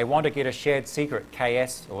 They want to get a shared secret,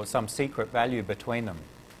 KS, or some secret value between them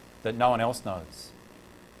that no one else knows.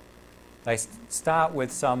 They start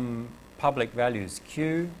with some public values,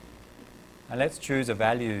 Q, and let's choose a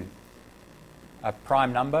value, a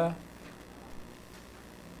prime number.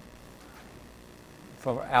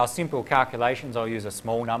 For our simple calculations, I'll use a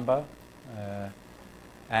small number,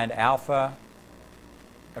 and alpha,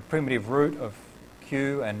 a primitive root of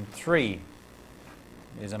Q, and 3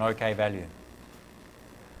 is an okay value.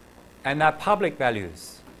 And they're public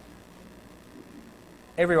values.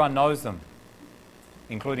 Everyone knows them,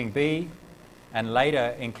 including B, and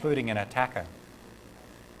later including an attacker.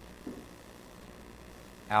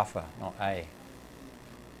 Alpha, not A.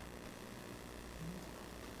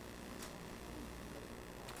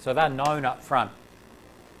 So they're known up front.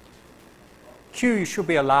 Q should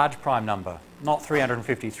be a large prime number, not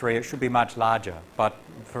 353. It should be much larger. But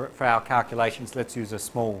for our calculations, let's use a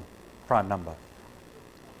small prime number.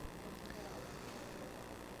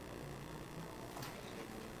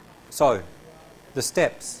 So, the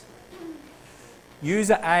steps.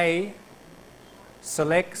 User A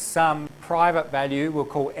selects some private value we'll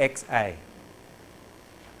call XA.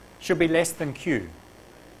 Should be less than Q.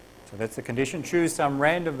 So that's the condition. Choose some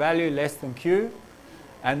random value less than Q.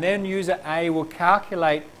 And then user A will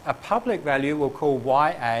calculate a public value we'll call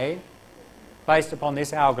YA based upon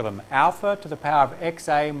this algorithm, alpha to the power of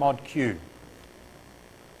XA mod Q.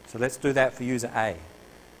 So let's do that for user A.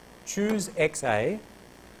 Choose XA.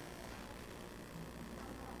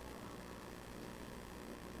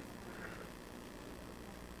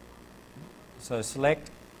 So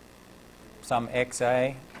select some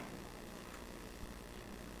XA.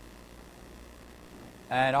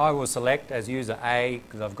 And I will select as user A,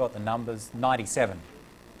 because I've got the numbers, 97.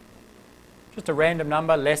 Just a random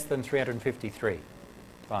number less than 353.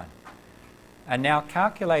 Fine. And now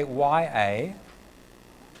calculate YA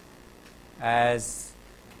as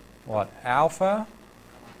what? Alpha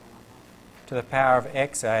to the power of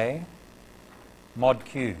XA mod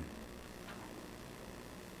Q.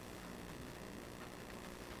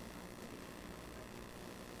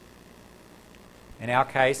 In our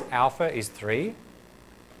case, alpha is 3.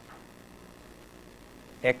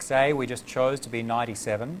 XA we just chose to be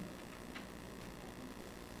 97.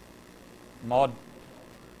 Mod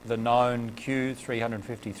the known Q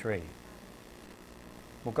 353.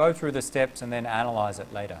 We'll go through the steps and then analyze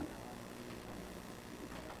it later.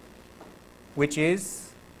 Which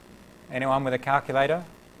is, anyone with a calculator?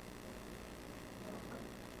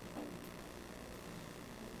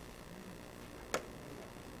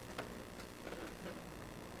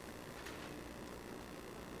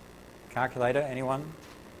 Calculator, anyone?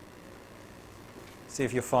 See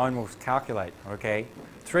if your phone will calculate. Okay.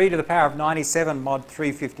 3 to the power of 97 mod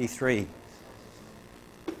 353.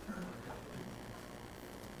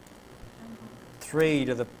 3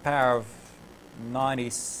 to the power of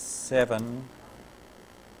 97.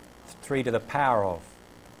 3 to the power of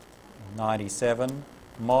 97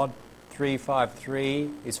 mod 353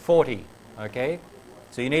 is 40. Okay.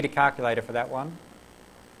 So you need a calculator for that one.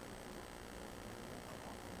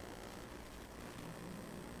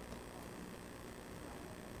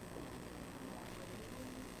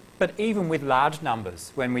 But even with large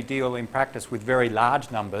numbers, when we deal in practice with very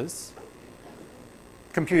large numbers,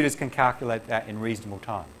 computers can calculate that in reasonable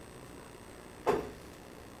time.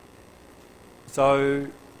 So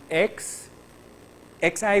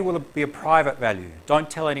XA will be a private value.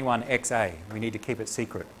 Don't tell anyone XA. We need to keep it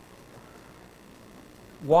secret.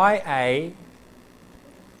 YA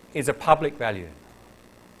is a public value.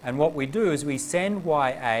 And what we do is we send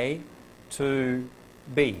YA to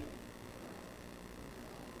B.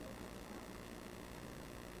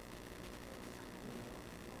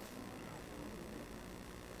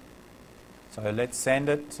 So let's send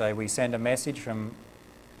it. So we send a message from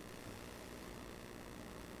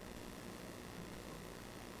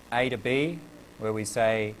A to B, where we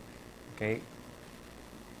say, okay,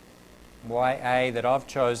 YA that I've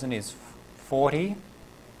chosen is 40.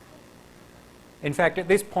 In fact, at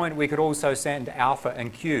this point, we could also send alpha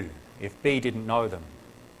and Q if B didn't know them.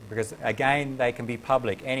 Because again, they can be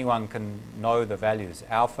public. Anyone can know the values.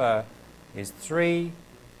 Alpha is 3,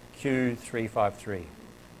 Q 353.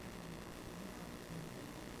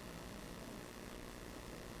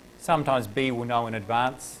 Sometimes B will know in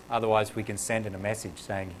advance, otherwise we can send in a message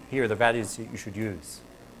saying, here are the values that you should use.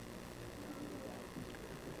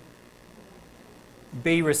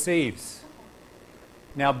 B receives.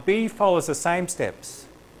 Now B follows the same steps.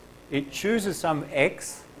 It chooses some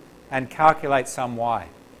X and calculates some Y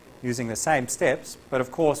using the same steps, but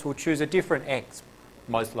of course we'll choose a different X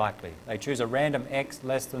most likely. They choose a random X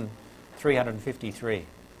less than 353.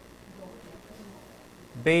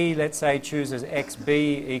 B, let's say, chooses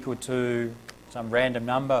XB equal to some random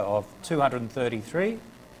number of 233.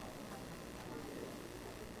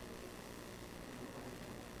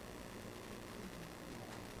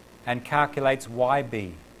 And calculates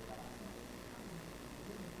YB.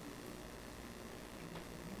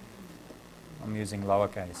 I'm using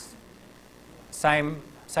lowercase. Same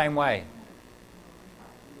way.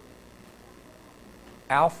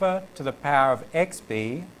 Alpha to the power of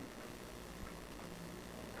XB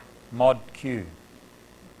mod Q.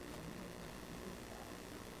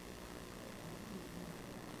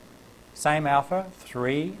 Same alpha,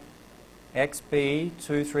 3, XB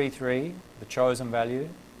 233, the chosen value,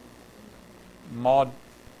 mod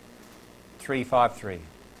 353.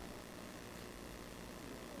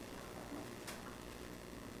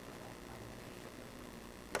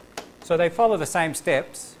 So they follow the same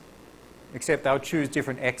steps, except they'll choose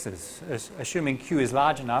different x's. Assuming Q is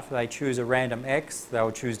large enough, they choose a random x, they'll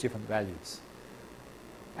choose different values.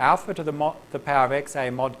 Alpha to the power of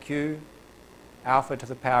XA mod Q, alpha to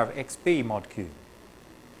the power of XB mod Q.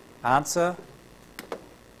 Answer,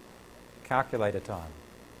 calculator time.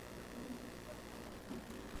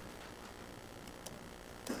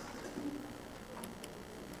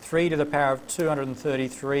 Three to the power of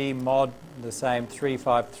 233 mod the same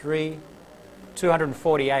 353,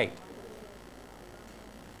 248.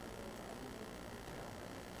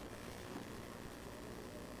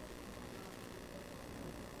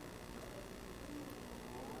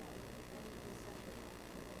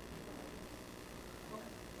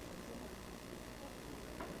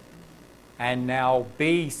 And now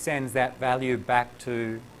B sends that value back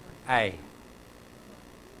to A.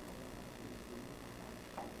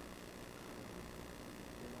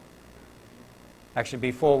 Actually,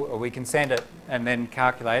 before we can send it and then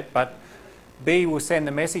calculate, but B will send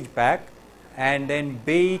the message back, and then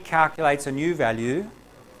B calculates a new value.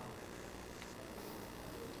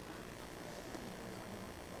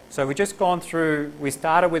 So we've just gone through, we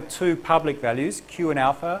started with two public values, Q and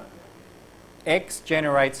alpha. X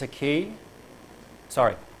generates a key.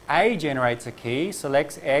 Sorry, A generates a key,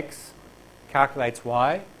 selects X, calculates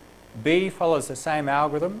Y. B follows the same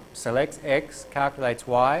algorithm, selects X, calculates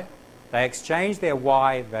Y. They exchange their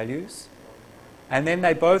Y values, and then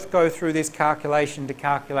they both go through this calculation to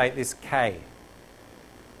calculate this K.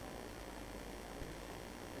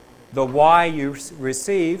 The Y you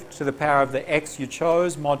received to the power of the X you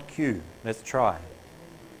chose, mod Q. Let's try.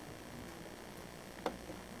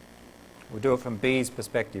 We'll do it from B's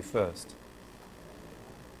perspective first.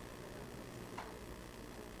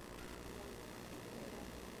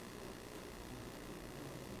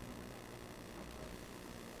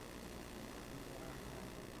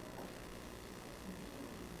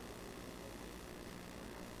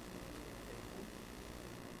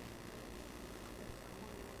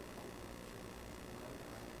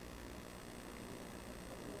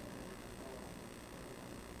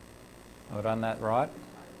 I've done that right.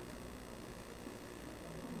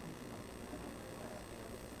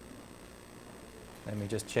 Let me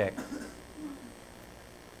just check.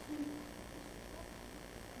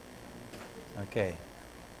 Okay.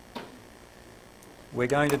 we're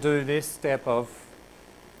going to do this step of,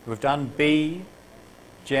 we've done B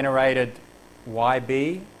generated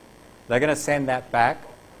YB. They're going to send that back.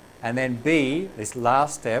 And then B, this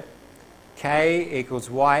last step, K equals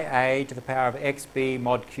YA to the power of XB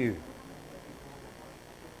mod Q.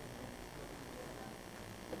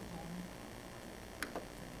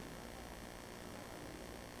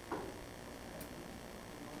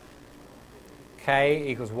 K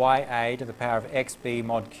equals YA to the power of XB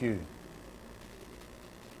mod Q.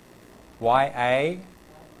 YA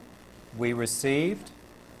we received.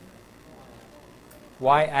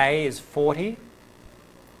 YA is 40.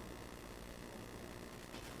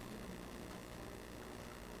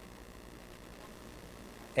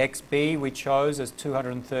 XB we chose as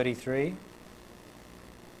 233.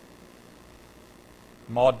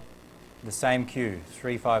 Mod the same Q,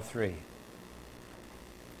 353.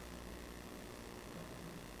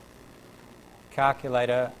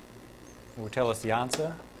 Calculator will tell us the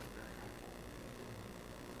answer.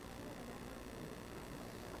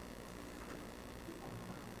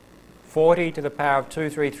 (40 to the power of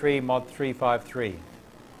 233 mod 353).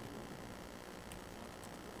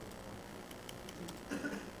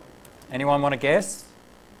 Anyone want to guess?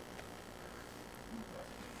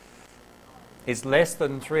 It's less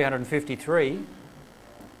than 353.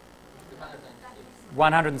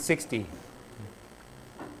 160.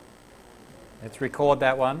 Let's record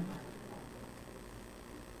that one.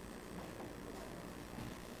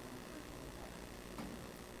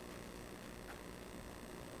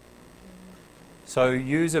 So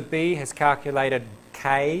user B has calculated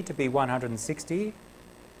K to be 160,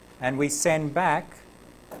 and we send back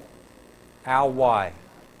our Y.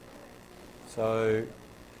 So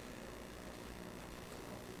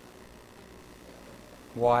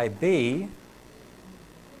YB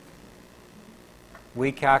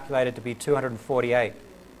we calculated to be 248.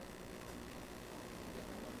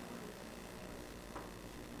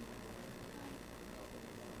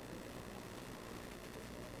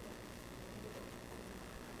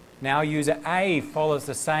 Now user A follows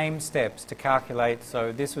the same steps to calculate,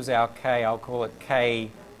 so this was our K, I'll call it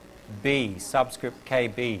KB, subscript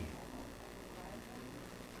KB.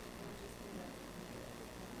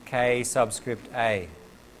 K subscript A.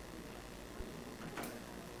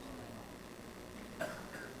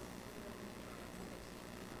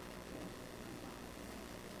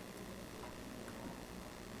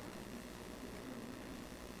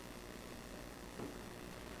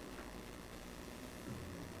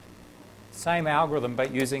 Same algorithm,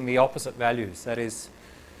 but using the opposite values. That is,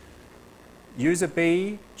 user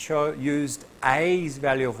B used A's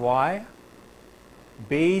value of Y,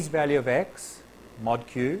 B's value of X, mod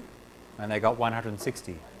Q, and they got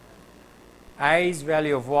 160. A's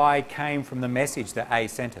value of Y came from the message that A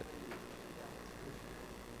sent it.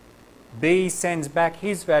 B sends back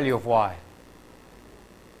his value of Y,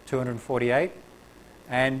 248,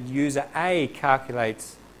 and user A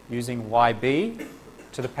calculates using YB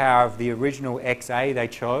to the power of the original XA they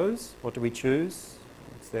chose. What do we choose?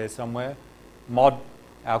 It's there somewhere. Mod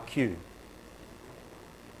our Q.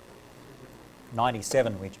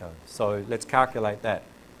 97 we chose. So let's calculate that.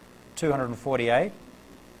 248,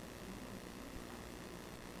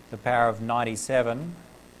 the power of 97,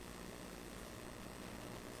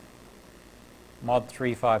 mod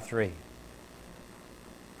 353.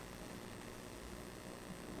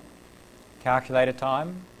 Calculator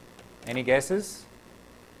time. Any guesses?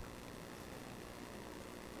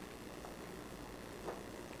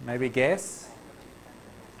 Maybe guess?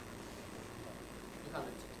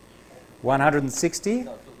 160?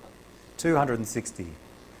 260.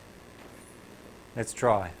 Let's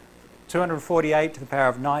try. 248 to the power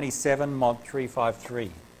of 97 mod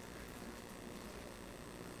 353.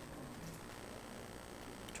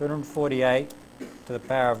 248 to the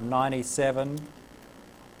power of 97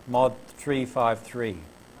 mod 353.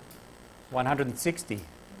 160.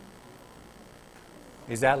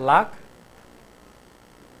 Is that luck?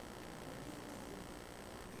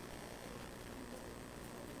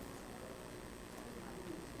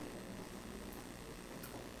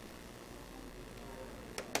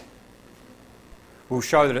 We'll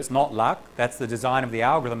show that it's not luck. That's the design of the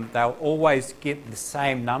algorithm. They'll always get the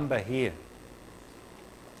same number here.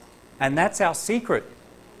 And that's our secret.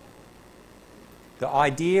 The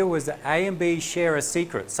idea was that A and B share a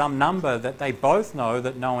secret, some number that they both know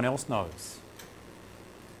that no one else knows.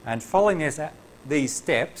 And following these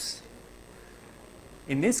steps,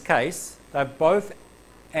 in this case, they both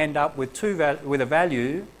end up with a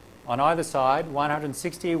value on either side,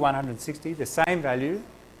 160, 160, the same value.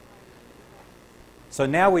 So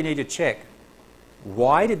now we need to check,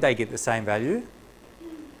 why did they get the same value?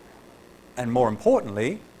 And more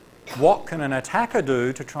importantly, what can an attacker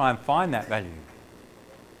do to try and find that value?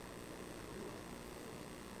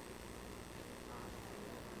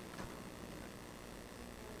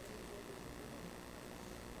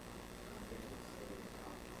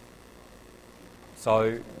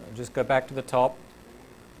 So just go back to the top.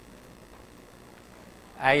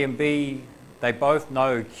 A and B, they both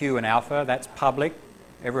know Q and alpha. That's public.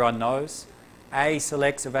 Everyone knows. A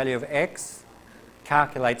selects a value of X,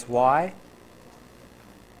 calculates Y,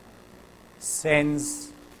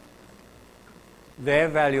 sends their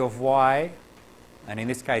value of Y, and in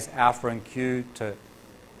this case alpha and Q, to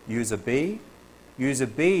user B. User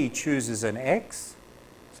B chooses an X,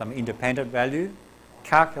 some independent value,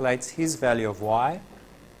 calculates his value of Y,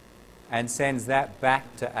 and sends that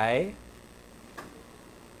back to A.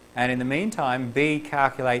 And in the meantime, B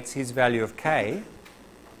calculates his value of K,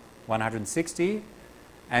 160,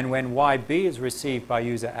 and when YB is received by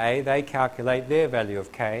user A, they calculate their value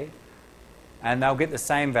of K, and they'll get the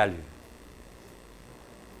same value.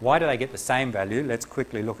 Why do they get the same value? Let's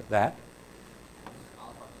quickly look at that.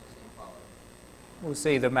 We'll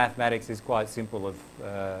see the mathematics is quite simple of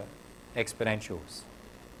exponentials.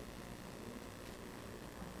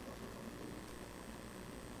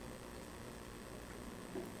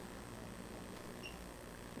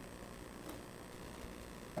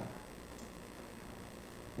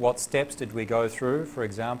 What steps did we go through, for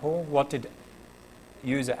example? What did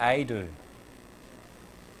user A do?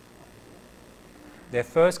 Their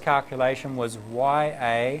first calculation was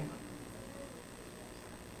YA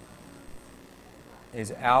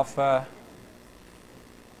is alpha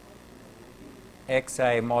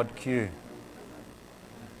XA mod Q.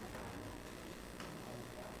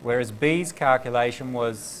 Whereas B's calculation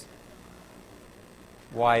was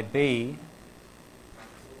YB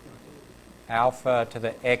alpha to the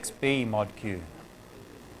XB mod Q.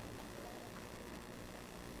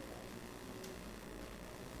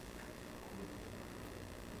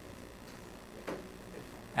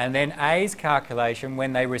 And then A's calculation,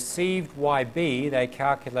 when they received YB, they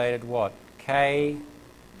calculated what? K,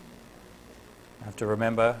 I have to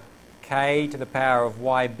remember, K to the power of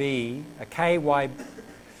YB,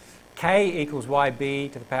 K equals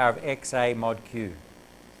YB to the power of XA mod Q.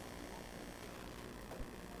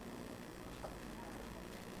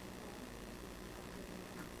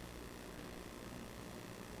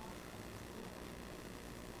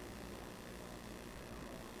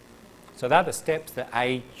 So they're the steps that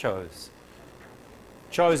A chose.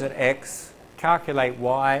 Chose at X, calculate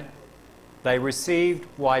Y, they received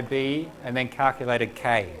YB, and then calculated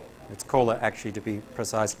K. Let's call it, actually, to be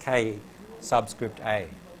precise, K subscript A.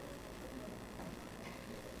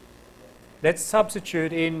 Let's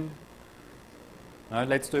substitute in, no,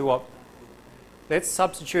 let's do what? Let's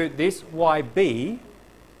substitute this YB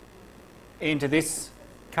into this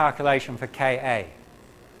calculation for KA.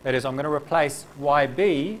 That is, I'm going to replace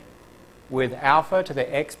YB with alpha to the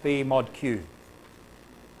XB mod Q.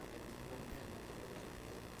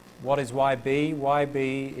 What is YB?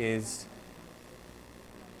 YB is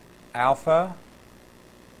alpha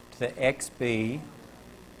to the XB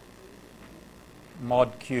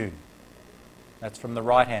mod Q. That's from the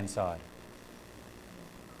right-hand side.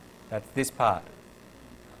 That's this part.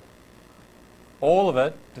 All of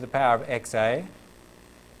it to the power of XA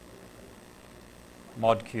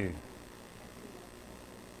mod Q.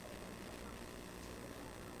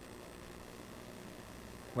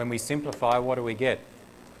 When we simplify, what do we get?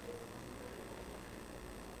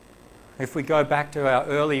 If we go back to our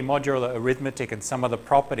early modular arithmetic and some of the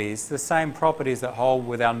properties, the same properties that hold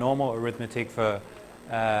with our normal arithmetic for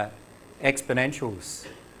exponentials.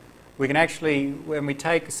 We can actually, when we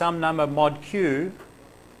take some number mod Q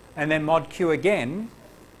and then mod Q again,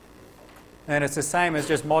 and it's the same as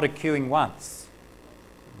just mod Qing once.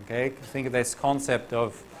 Okay, think of this concept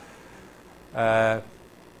of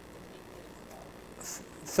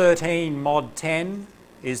 13 mod 10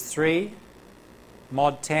 is 3.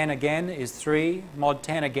 Mod 10 again is 3. Mod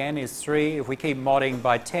 10 again is 3. If we keep modding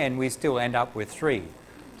by 10, we still end up with 3.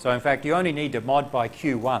 So in fact, you only need to mod by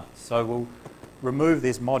Q once. So we'll remove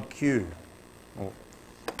this mod Q.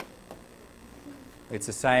 It's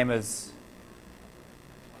the same as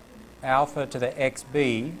alpha to the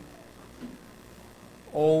XB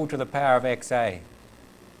all to the power of XA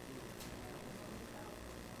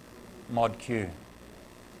mod Q.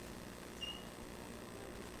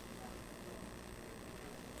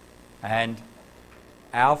 And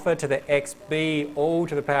alpha to the XB all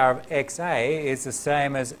to the power of XA is the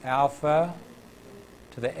same as alpha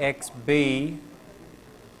to the XB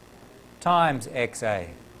times XA.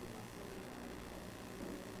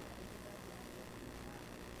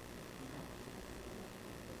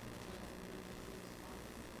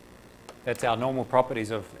 That's our normal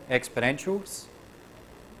properties of exponentials.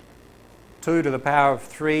 2 to the power of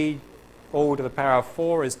 3 all to the power of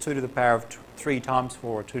 4 is 2 to the power of 3 times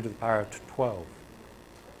 4, or 2 to the power of 12.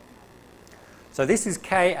 So this is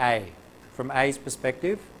Ka from A's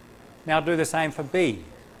perspective. Now do the same for B.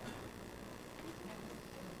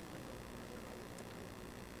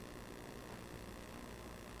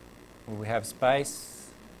 Will we have space?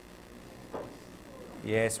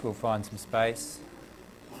 Yes, we'll find some space.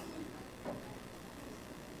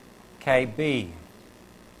 KB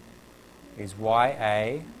is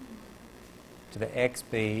YA to the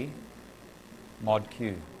XB mod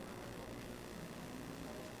Q.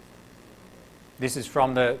 This is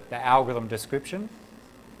from the algorithm description.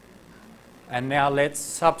 And now let's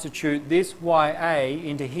substitute this YA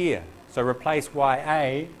into here. So replace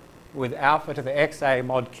YA with alpha to the XA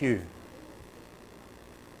mod Q.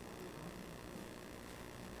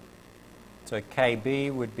 So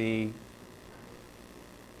KB would be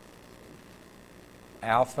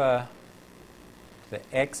alpha to the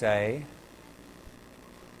XA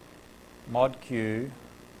mod Q.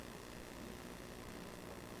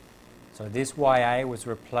 So this YA was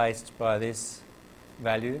replaced by this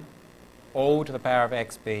value, all to the power of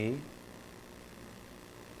XB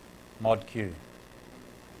mod Q.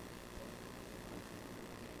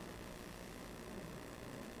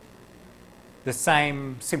 The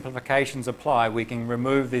same simplifications apply. We can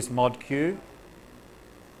remove this mod Q.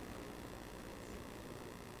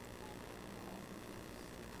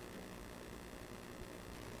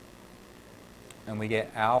 And we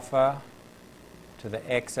get alpha to the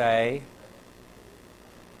XA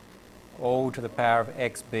all to the power of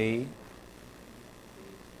XB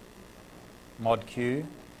mod Q.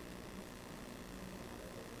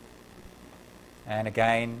 And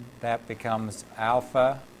again, that becomes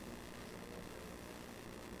alpha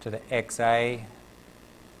to the XA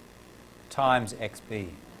times XB.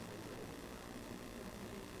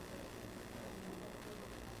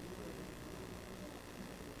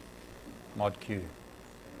 Mod Q.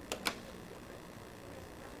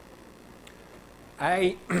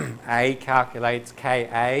 A calculates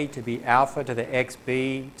Ka to be alpha to the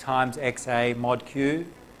XB times XA mod Q.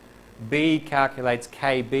 B calculates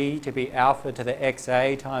KB to be alpha to the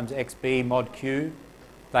XA times XB mod Q.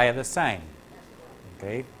 They are the same.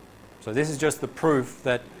 Okay? So this is just the proof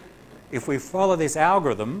that if we follow this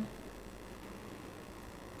algorithm,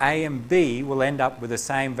 A and B will end up with the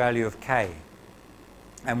same value of K.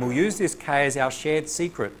 And we'll use this K as our shared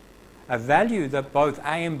secret, a value that both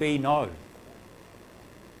A and B know.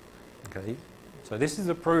 Okay? So this is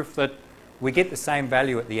the proof that we get the same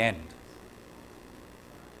value at the end.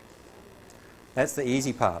 That's the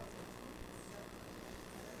easy part.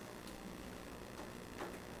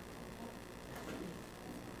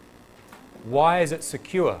 Why is it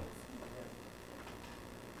secure?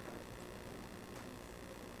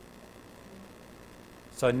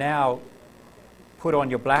 So now put on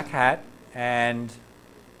your black hat and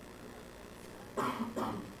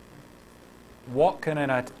what can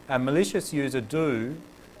a malicious user do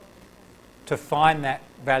to find that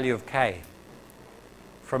value of K?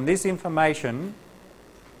 From this information,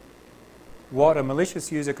 what a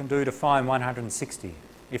malicious user can do to find 160.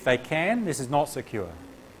 If they can, this is not secure.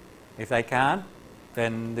 If they can't,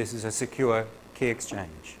 then this is a secure key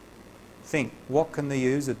exchange. Think, what can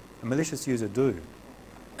a malicious user do?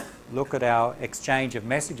 Look at our exchange of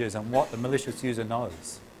messages and what the malicious user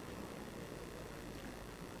knows.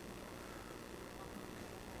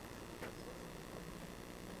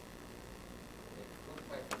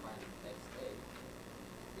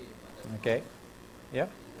 Okay. Yeah.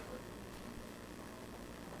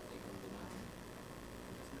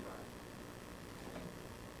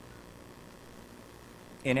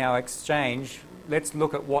 In our exchange, let's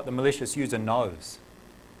look at what the malicious user knows.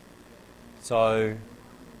 So,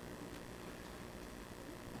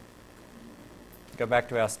 go back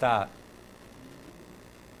to our start.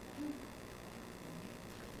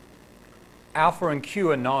 Alpha and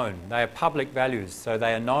Q are known. They are public values, so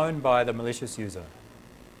they are known by the malicious user.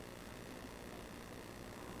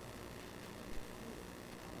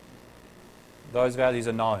 Those values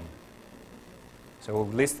are known. So we'll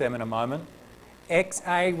list them in a moment.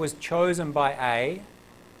 XA was chosen by A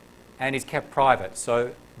and is kept private.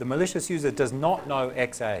 So the malicious user does not know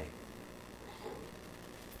XA.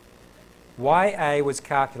 YA was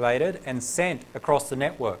calculated and sent across the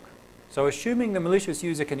network. So assuming the malicious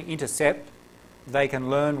user can intercept, they can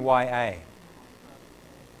learn YA.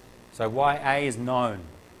 So YA is known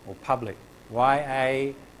or public.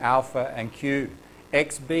 YA, alpha and Q.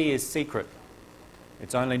 XB is secret.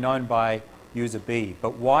 It's only known by user B.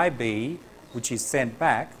 But YB which is sent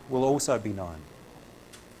back, will also be known.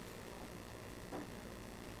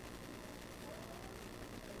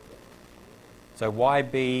 So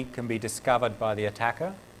YB can be discovered by the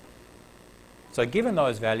attacker. So given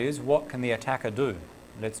those values, what can the attacker do?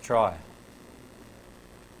 Let's try.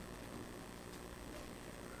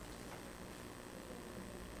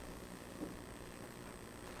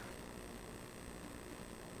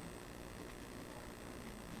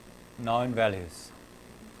 Known values.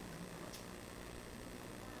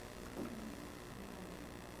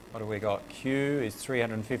 What have we got? Q is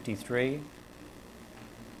 353.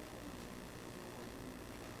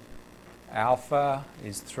 Alpha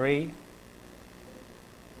is 3.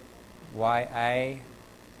 YA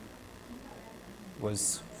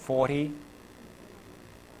was 40.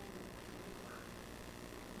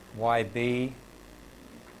 YB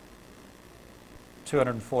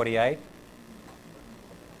 248.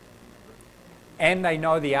 And they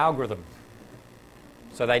know the algorithm.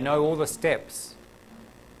 So they know all the steps,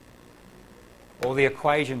 all the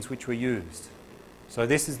equations which were used. So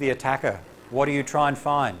this is the attacker. What do you try and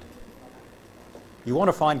find? You want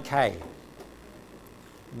to find K.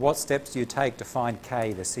 What steps do you take to find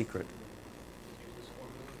K, the secret?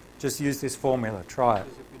 Just use this formula. Try it.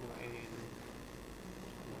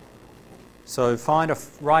 So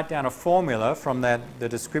write down a formula from the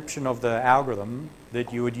description of the algorithm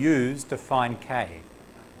that you would use to find K,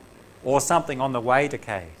 or something on the way to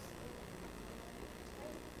K.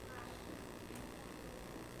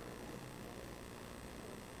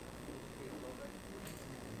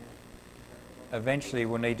 Eventually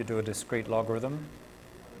we'll need to do a discrete logarithm.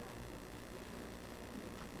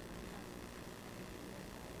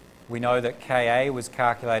 We know that Ka was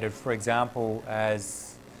calculated, for example,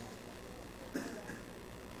 as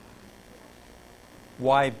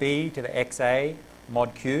YB to the XA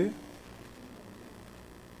mod Q.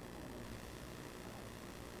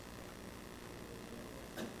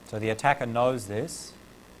 So the attacker knows this.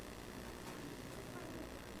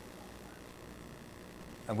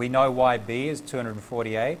 And we know YB is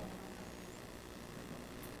 248.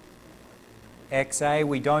 XA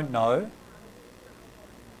we don't know.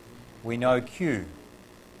 We know Q.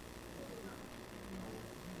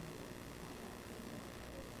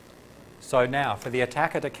 So now, for the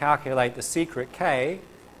attacker to calculate the secret K,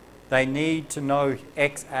 they need to know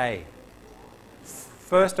XA.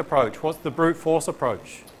 First approach, what's the brute force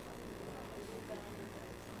approach?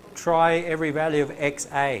 Try every value of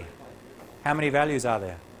XA. How many values are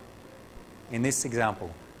there in this example?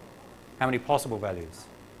 How many possible values?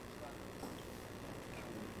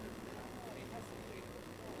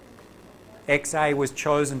 XA was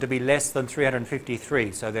chosen to be less than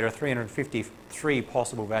 353, so there are 353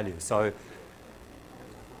 possible values. So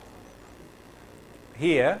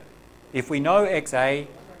here, if we know XA,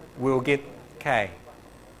 we'll get K.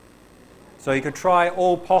 So you could try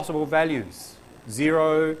all possible values,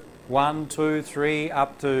 0, 1, 2, 3,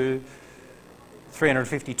 up to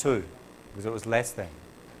 352, because it was less than.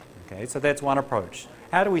 Okay, so that's one approach.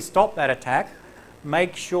 How do we stop that attack?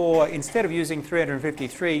 Make sure, instead of using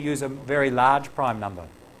 353, use a very large prime number.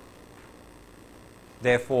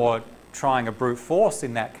 Therefore, trying a brute force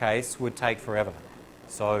in that case would take forever.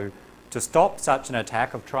 So to stop such an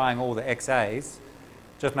attack of trying all the XAs,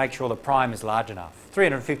 just make sure the prime is large enough.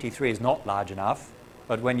 353 is not large enough,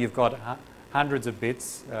 but when you've got hundreds of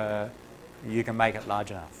bits, you can make it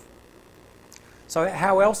large enough. So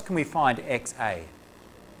how else can we find XA?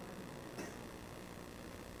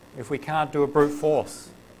 If we can't do a brute force?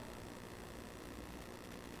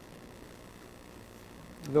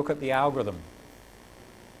 Look at the algorithm.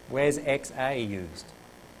 Where's XA used?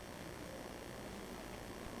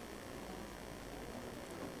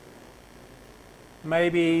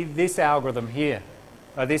 Maybe this algorithm here,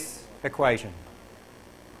 or this equation.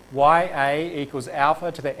 YA equals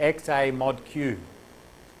alpha to the XA mod Q.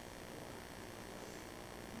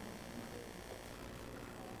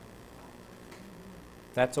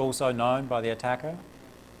 That's also known by the attacker.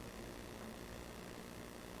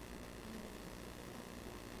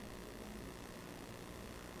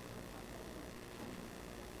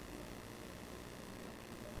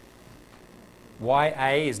 YA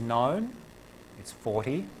is known, it's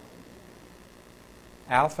 40.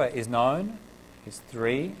 Alpha is known, it's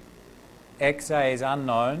 3. XA is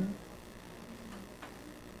unknown.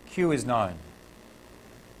 Q is known.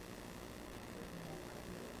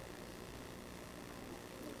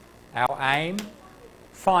 Our aim,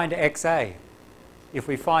 find XA. If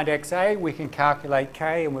we find XA, we can calculate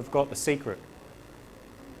K and we've got the secret.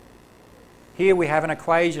 Here we have an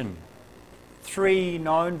equation. 3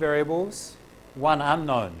 known variables, 1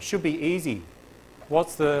 unknown. Should be easy.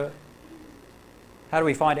 What's the How do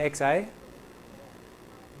we find XA?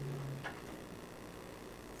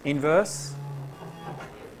 Inverse.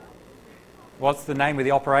 What's the name of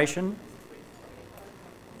the operation?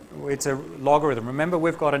 It's a logarithm. Remember,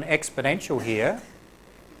 we've got an exponential here.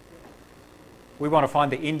 We want to find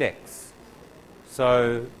the index.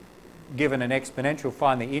 So, given an exponential,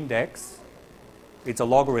 find the index. It's a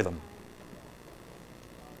logarithm.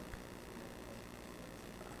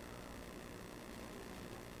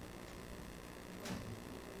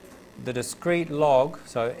 The discrete log,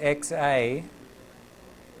 so XA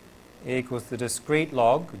equals the discrete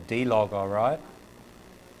log, D log, all right,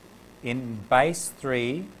 in base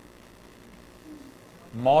 3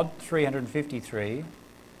 mod 353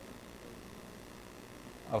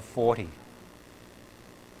 of 40.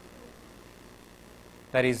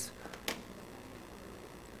 That is,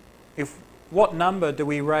 what number do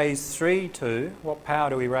we raise 3 to, what power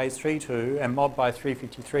do we raise 3 to, and mod by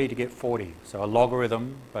 353 to get 40? So a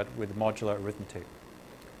logarithm, but with modular arithmetic.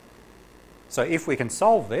 So if we can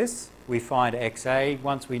solve this, we find XA.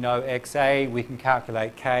 Once we know XA, we can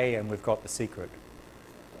calculate K, and we've got the secret.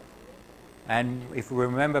 And if we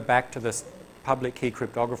remember back to this public key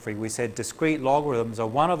cryptography, we said discrete logarithms are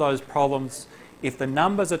one of those problems. If the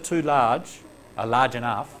numbers are too large, are large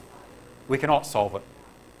enough, we cannot solve it.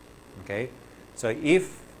 Okay? So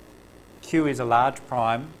if Q is a large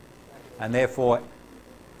prime, and therefore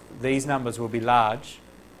these numbers will be large,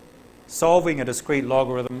 solving a discrete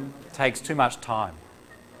logarithm takes too much time.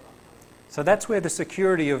 So that's where the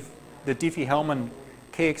security of the Diffie-Hellman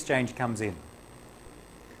key exchange comes in.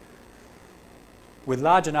 With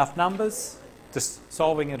large enough numbers,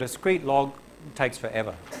 solving a discrete log takes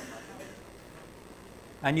forever.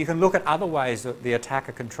 And you can look at other ways that the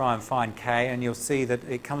attacker can try and find K, and you'll see that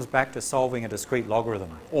it comes back to solving a discrete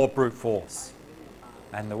logarithm or brute force.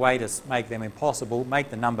 And the way to make them impossible,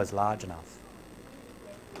 make the numbers large enough.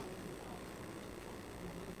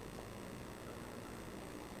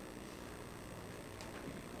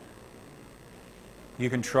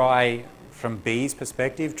 You can try, from B's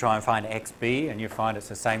perspective, try and find XB, and you find it's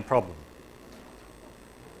the same problem.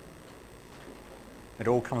 It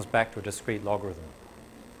all comes back to a discrete logarithm.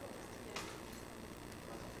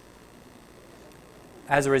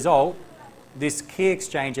 As a result, this key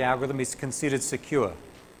exchange algorithm is considered secure.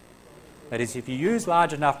 That is, if you use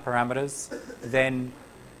large enough parameters, then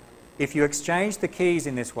if you exchange the keys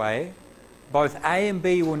in this way, both A and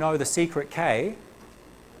B will know the secret K,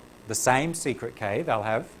 the same secret K they'll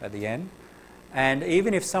have at the end, and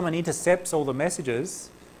even if someone intercepts all the messages,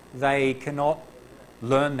 they cannot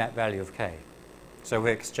learn that value of K. So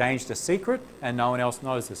we exchanged a secret and no one else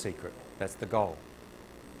knows the secret. That's the goal.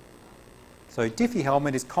 So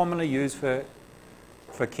Diffie-Hellman is commonly used for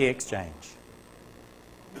key exchange.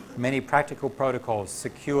 Many practical protocols,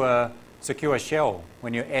 secure shell,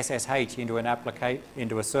 when you SSH into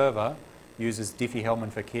a server, uses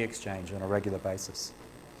Diffie-Hellman for key exchange on a regular basis.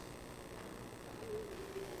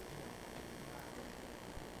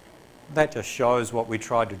 That just shows what we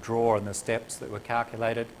tried to draw in the steps that were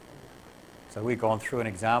calculated. So we've gone through an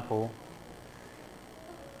example.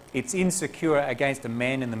 It's insecure against a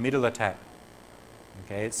man-in-the-middle attack.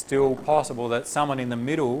 Okay, it's still possible that someone in the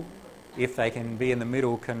middle, if they can be in the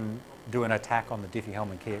middle, can do an attack on the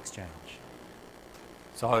Diffie-Hellman key exchange.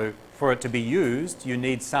 So for it to be used, you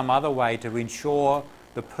need some other way to ensure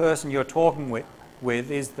the person you're talking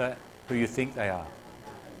with is who you think they are.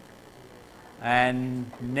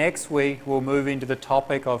 And next week we'll move into the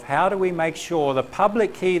topic of how do we make sure the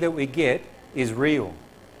public key that we get is real.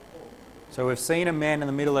 So we've seen a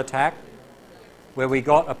man-in-the-middle attack where we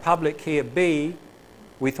got a public key at B.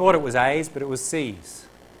 We thought it was A's, but it was C's.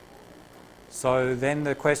 So then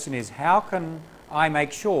the question is, how can I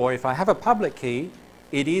make sure if I have a public key,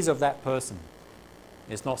 it is of that person?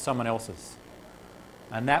 It's not someone else's.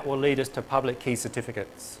 And that will lead us to public key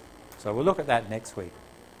certificates. So we'll look at that next week.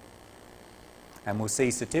 And we'll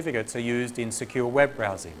see certificates are used in secure web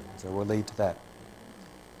browsing. So we'll lead to that.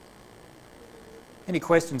 Any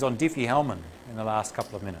questions on Diffie-Hellman in the last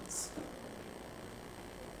couple of minutes?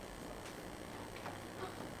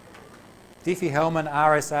 Diffie-Hellman,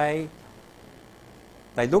 RSA,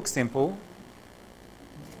 they look simple.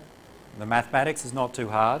 The mathematics is not too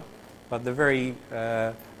hard, but they're very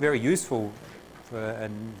useful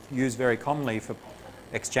and used very commonly for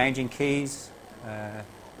exchanging keys,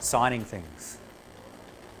 signing things.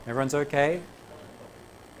 Everyone's okay?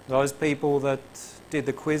 Those people that did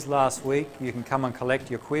the quiz last week, you can come and collect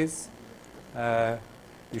your quiz.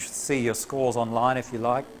 You should see your scores online if you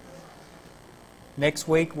like. Next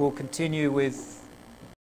week we'll continue with